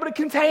be able to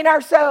contain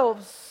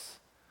ourselves.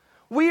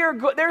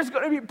 There's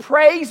going to be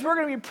praise. We're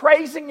going to be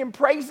praising and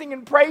praising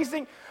and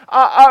praising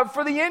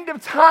for the end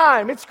of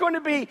time. It's going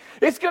to be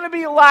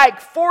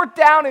like 4th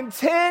down and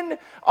 10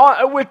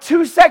 with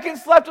 2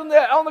 seconds left on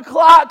the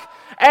clock,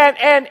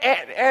 and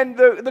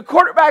the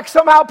quarterback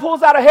somehow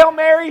pulls out a Hail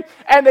Mary,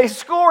 and they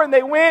score and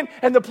they win,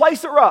 and the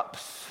place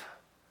erupts.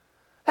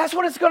 That's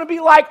what it's going to be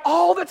like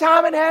all the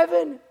time in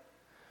heaven,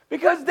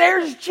 because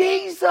there's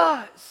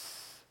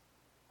Jesus.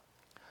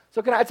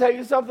 So can I tell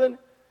you something?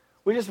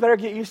 We just better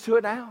get used to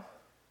it now.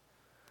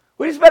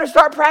 We just better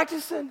start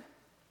practicing.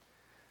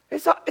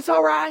 It's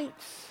all right. You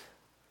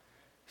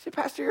say,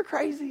 Pastor, you're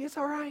crazy. It's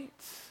all right.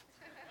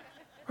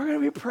 We're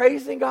going to be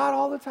praising God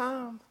all the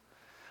time.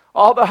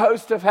 All the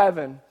hosts of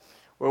heaven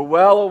were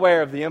well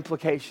aware of the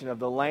implication of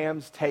the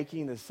Lamb's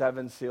taking the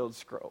 7-sealed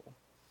scroll.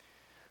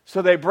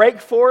 So they break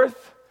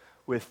forth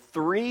with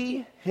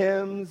 3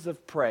 hymns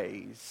of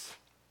praise.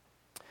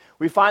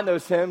 We find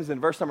those hymns in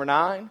verse number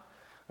 9,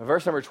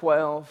 verse number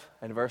 12,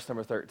 and verse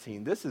number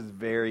 13. This is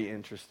very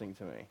interesting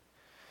to me.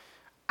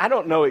 I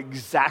don't know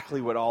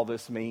exactly what all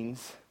this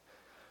means,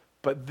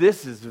 but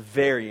this is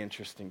very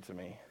interesting to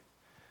me.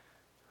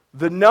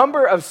 The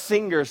number of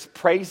singers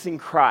praising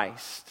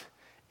Christ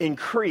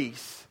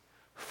increase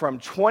from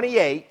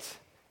 28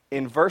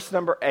 in verse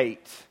number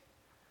 8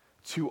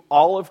 to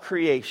all of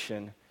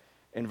creation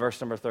in verse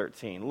number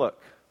 13.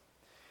 Look.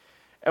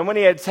 And when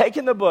he had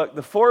taken the book,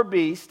 the 4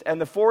 beasts and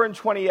the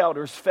 24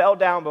 elders fell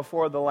down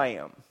before the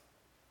Lamb,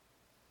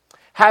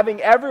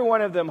 having every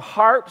one of them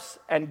harps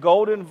and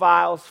golden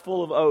vials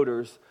full of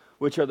odors,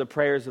 which are the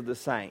prayers of the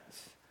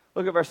saints.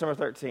 Look at verse number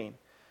 13.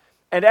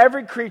 And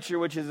every creature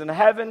which is in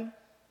heaven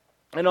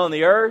and on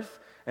the earth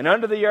and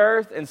under the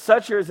earth, and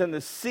such as in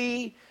the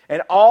sea,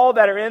 and all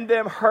that are in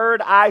them,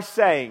 heard I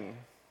saying,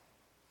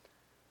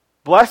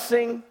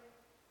 blessing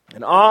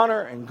and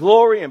honor and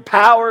glory and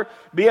power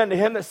be unto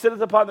him that sitteth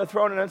upon the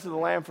throne and unto the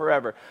Lamb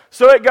forever.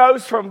 So it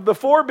goes from the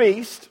 4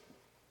 beasts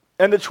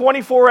and the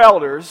 24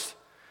 elders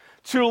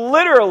to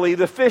literally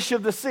the fish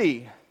of the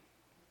sea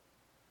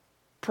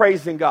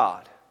praising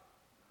God.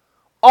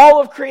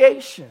 All of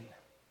creation.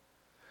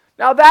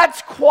 Now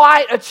that's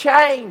quite a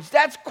change.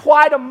 That's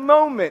quite a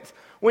moment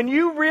when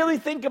you really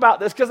think about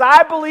this, because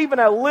I believe in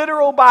a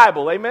literal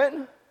Bible.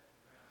 Amen?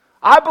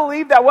 I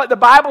believe that what the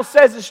Bible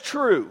says is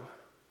true.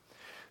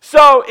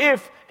 So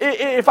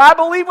if I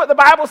believe what the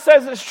Bible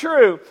says is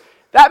true,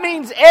 that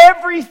means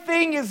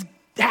everything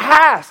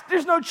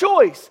there's no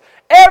choice.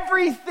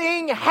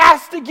 Everything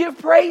has to give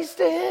praise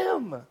to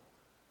him.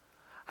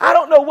 I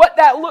don't know what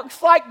that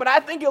looks like, but I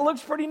think it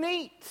looks pretty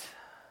neat.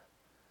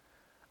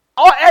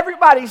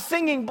 Everybody's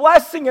singing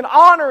blessing and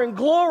honor and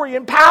glory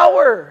and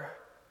power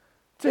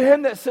to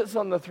him that sits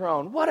on the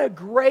throne. What a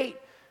great,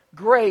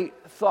 great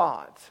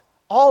thought.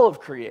 All of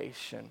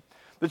creation.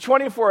 The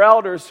 24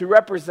 elders, who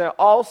represent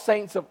all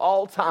saints of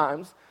all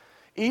times,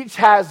 each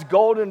has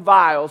golden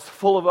vials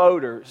full of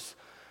odors,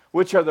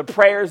 which are the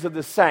prayers of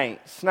the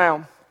saints.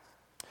 Now,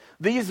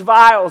 these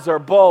vials or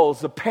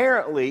bowls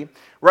apparently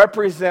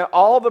represent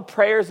all the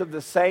prayers of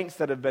the saints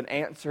that have been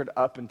answered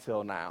up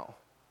until now.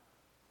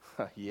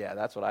 Yeah,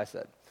 that's what I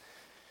said.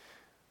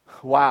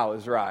 Wow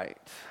is right.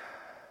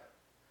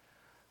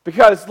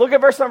 Because look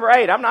at verse number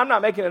 8. I'm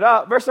not making it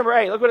up. Verse number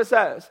 8, look what it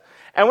says.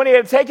 And when he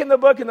had taken the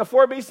book, and the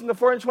 4 beasts and the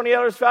 24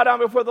 elders fell down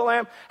before the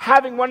Lamb,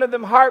 having one of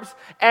them harps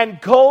and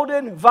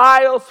golden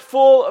vials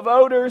full of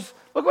odors.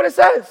 Look what it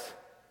says.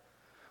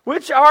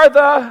 Which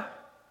are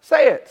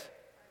say it,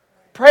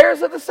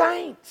 prayers of the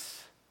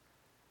saints.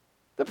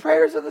 The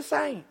prayers of the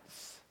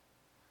saints.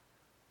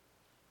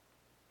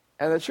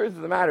 And the truth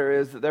of the matter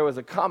is that there was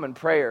a common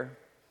prayer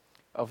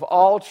of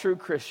all true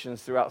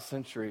Christians throughout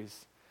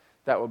centuries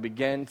that will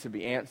begin to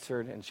be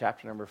answered in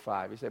chapter number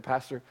 5. You say,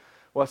 Pastor,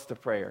 what's the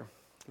prayer?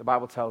 The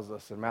Bible tells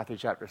us in Matthew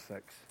chapter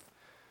 6,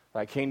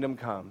 thy kingdom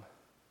come,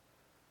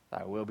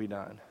 thy will be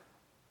done,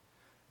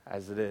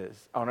 as it is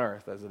on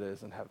earth as it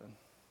is in heaven.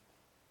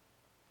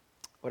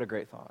 What a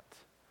great thought.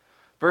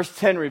 Verse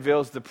 10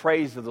 reveals the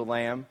praise of the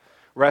Lamb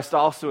rests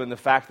also in the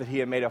fact that he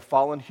had made a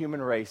fallen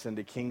human race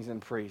into kings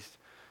and priests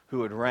who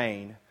would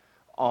reign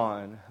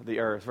on the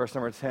earth. Verse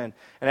number 10,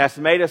 and hast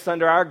made us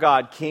under our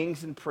God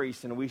kings and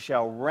priests, and we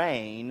shall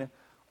reign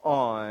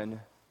on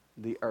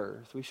the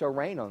earth. We shall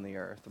reign on the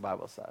earth, the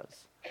Bible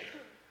says.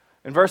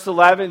 In verse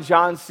 11,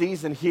 John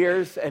sees and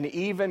hears an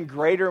even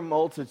greater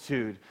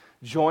multitude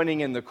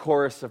joining in the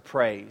chorus of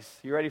praise.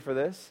 You ready for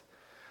this?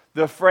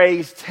 The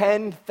phrase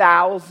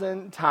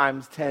 10,000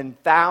 times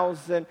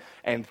 10,000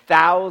 and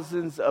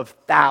thousands of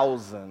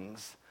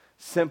thousands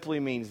simply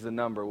means the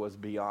number was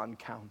beyond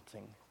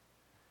counting.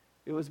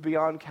 It was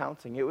beyond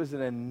counting. It was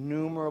an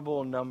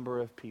innumerable number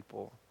of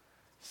people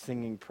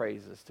singing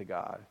praises to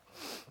God.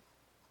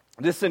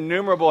 This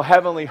innumerable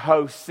heavenly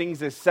host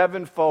sings a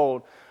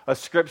sevenfold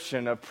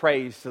ascription of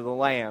praise to the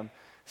Lamb,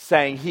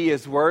 saying he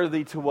is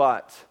worthy to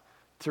what?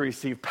 To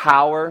receive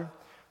power,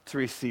 to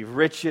receive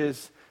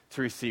riches,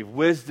 to receive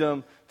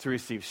wisdom, to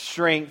receive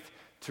strength,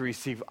 to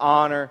receive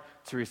honor,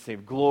 to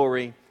receive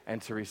glory,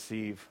 and to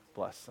receive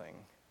blessing.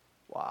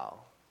 Wow.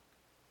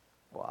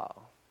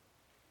 Wow.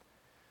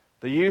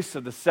 The use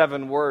of the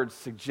 7 words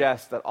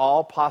suggests that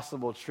all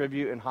possible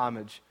tribute and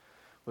homage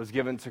was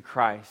given to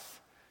Christ,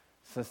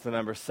 since the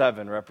number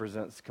 7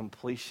 represents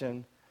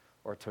completion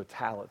or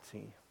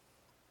totality.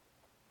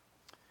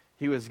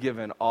 He was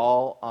given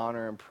all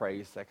honor and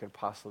praise that could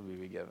possibly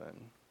be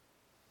given.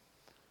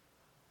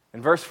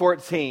 In verse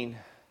 14,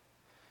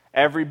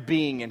 every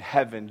being in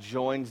heaven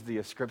joins the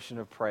ascription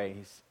of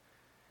praise.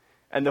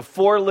 And the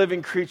 4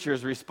 living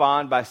creatures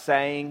respond by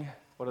saying,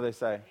 what do they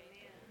say?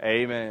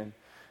 Amen. Amen.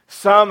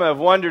 Some have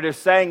wondered if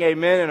saying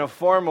amen in a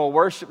formal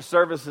worship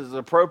service is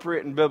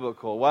appropriate and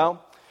biblical.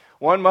 Well,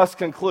 one must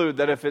conclude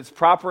that if it's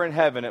proper in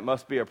heaven, it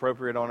must be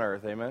appropriate on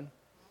earth. Amen?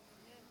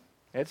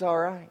 It's all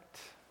right.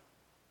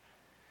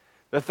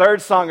 The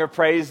third song of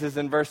praise is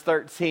in verse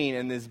 13,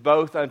 and is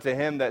both unto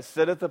him that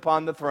sitteth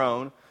upon the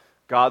throne,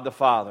 God the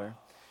Father,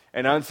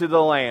 and unto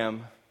the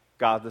Lamb,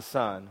 God the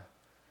Son.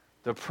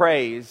 The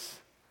praise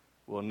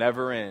will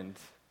never end,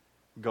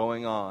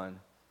 going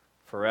on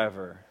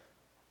forever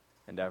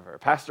and ever.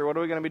 Pastor, what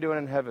are we going to be doing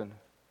in heaven?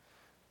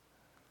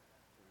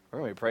 We're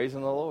going to be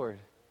praising the Lord.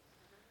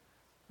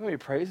 We're going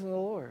to be praising the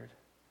Lord.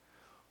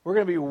 We're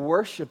going to be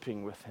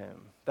worshiping with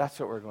him. That's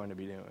what we're going to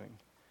be doing.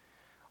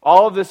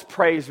 All of this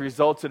praise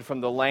resulted from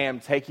the Lamb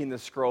taking the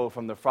scroll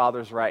from the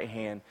Father's right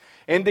hand,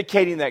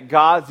 indicating that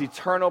God's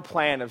eternal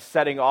plan of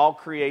setting all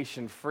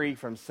creation free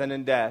from sin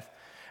and death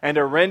and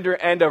of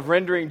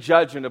rendering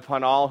judgment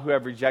upon all who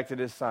have rejected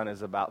his Son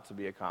is about to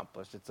be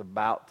accomplished. It's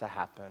about to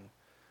happen.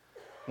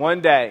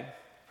 One day,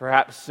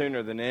 perhaps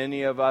sooner than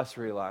any of us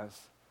realize,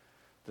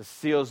 the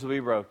seals will be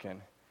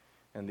broken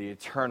and the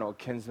eternal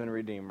kinsman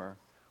redeemer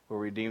will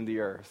redeem the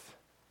earth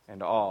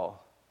and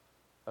all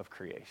of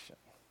creation.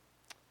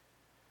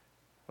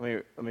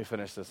 Let me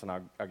finish this and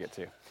I'll get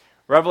to you.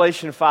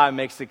 Revelation 5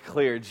 makes it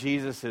clear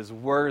Jesus is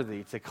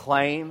worthy to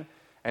claim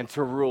and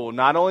to rule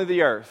not only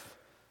the earth,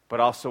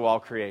 but also all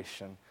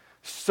creation.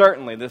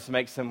 Certainly, this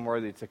makes him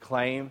worthy to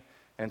claim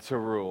and to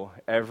rule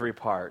every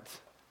part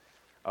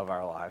of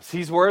our lives.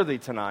 He's worthy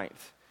tonight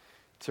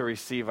to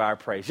receive our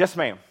praise. Yes,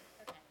 ma'am.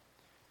 Okay.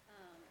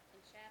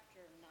 In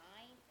chapter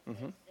 9, it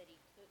says that he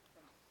took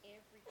from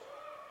every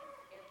tribe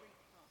and every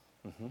tongue.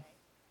 Okay?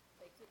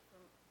 So he took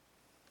from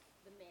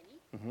the many.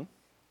 And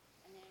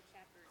then in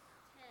chapter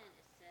 10,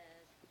 it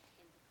says,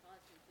 and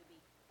caused him to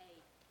be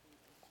paid.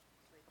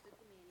 So he took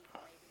the many,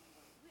 paid them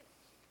one, which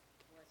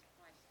was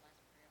Christ's last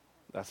prayer on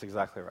earth. That's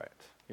exactly right.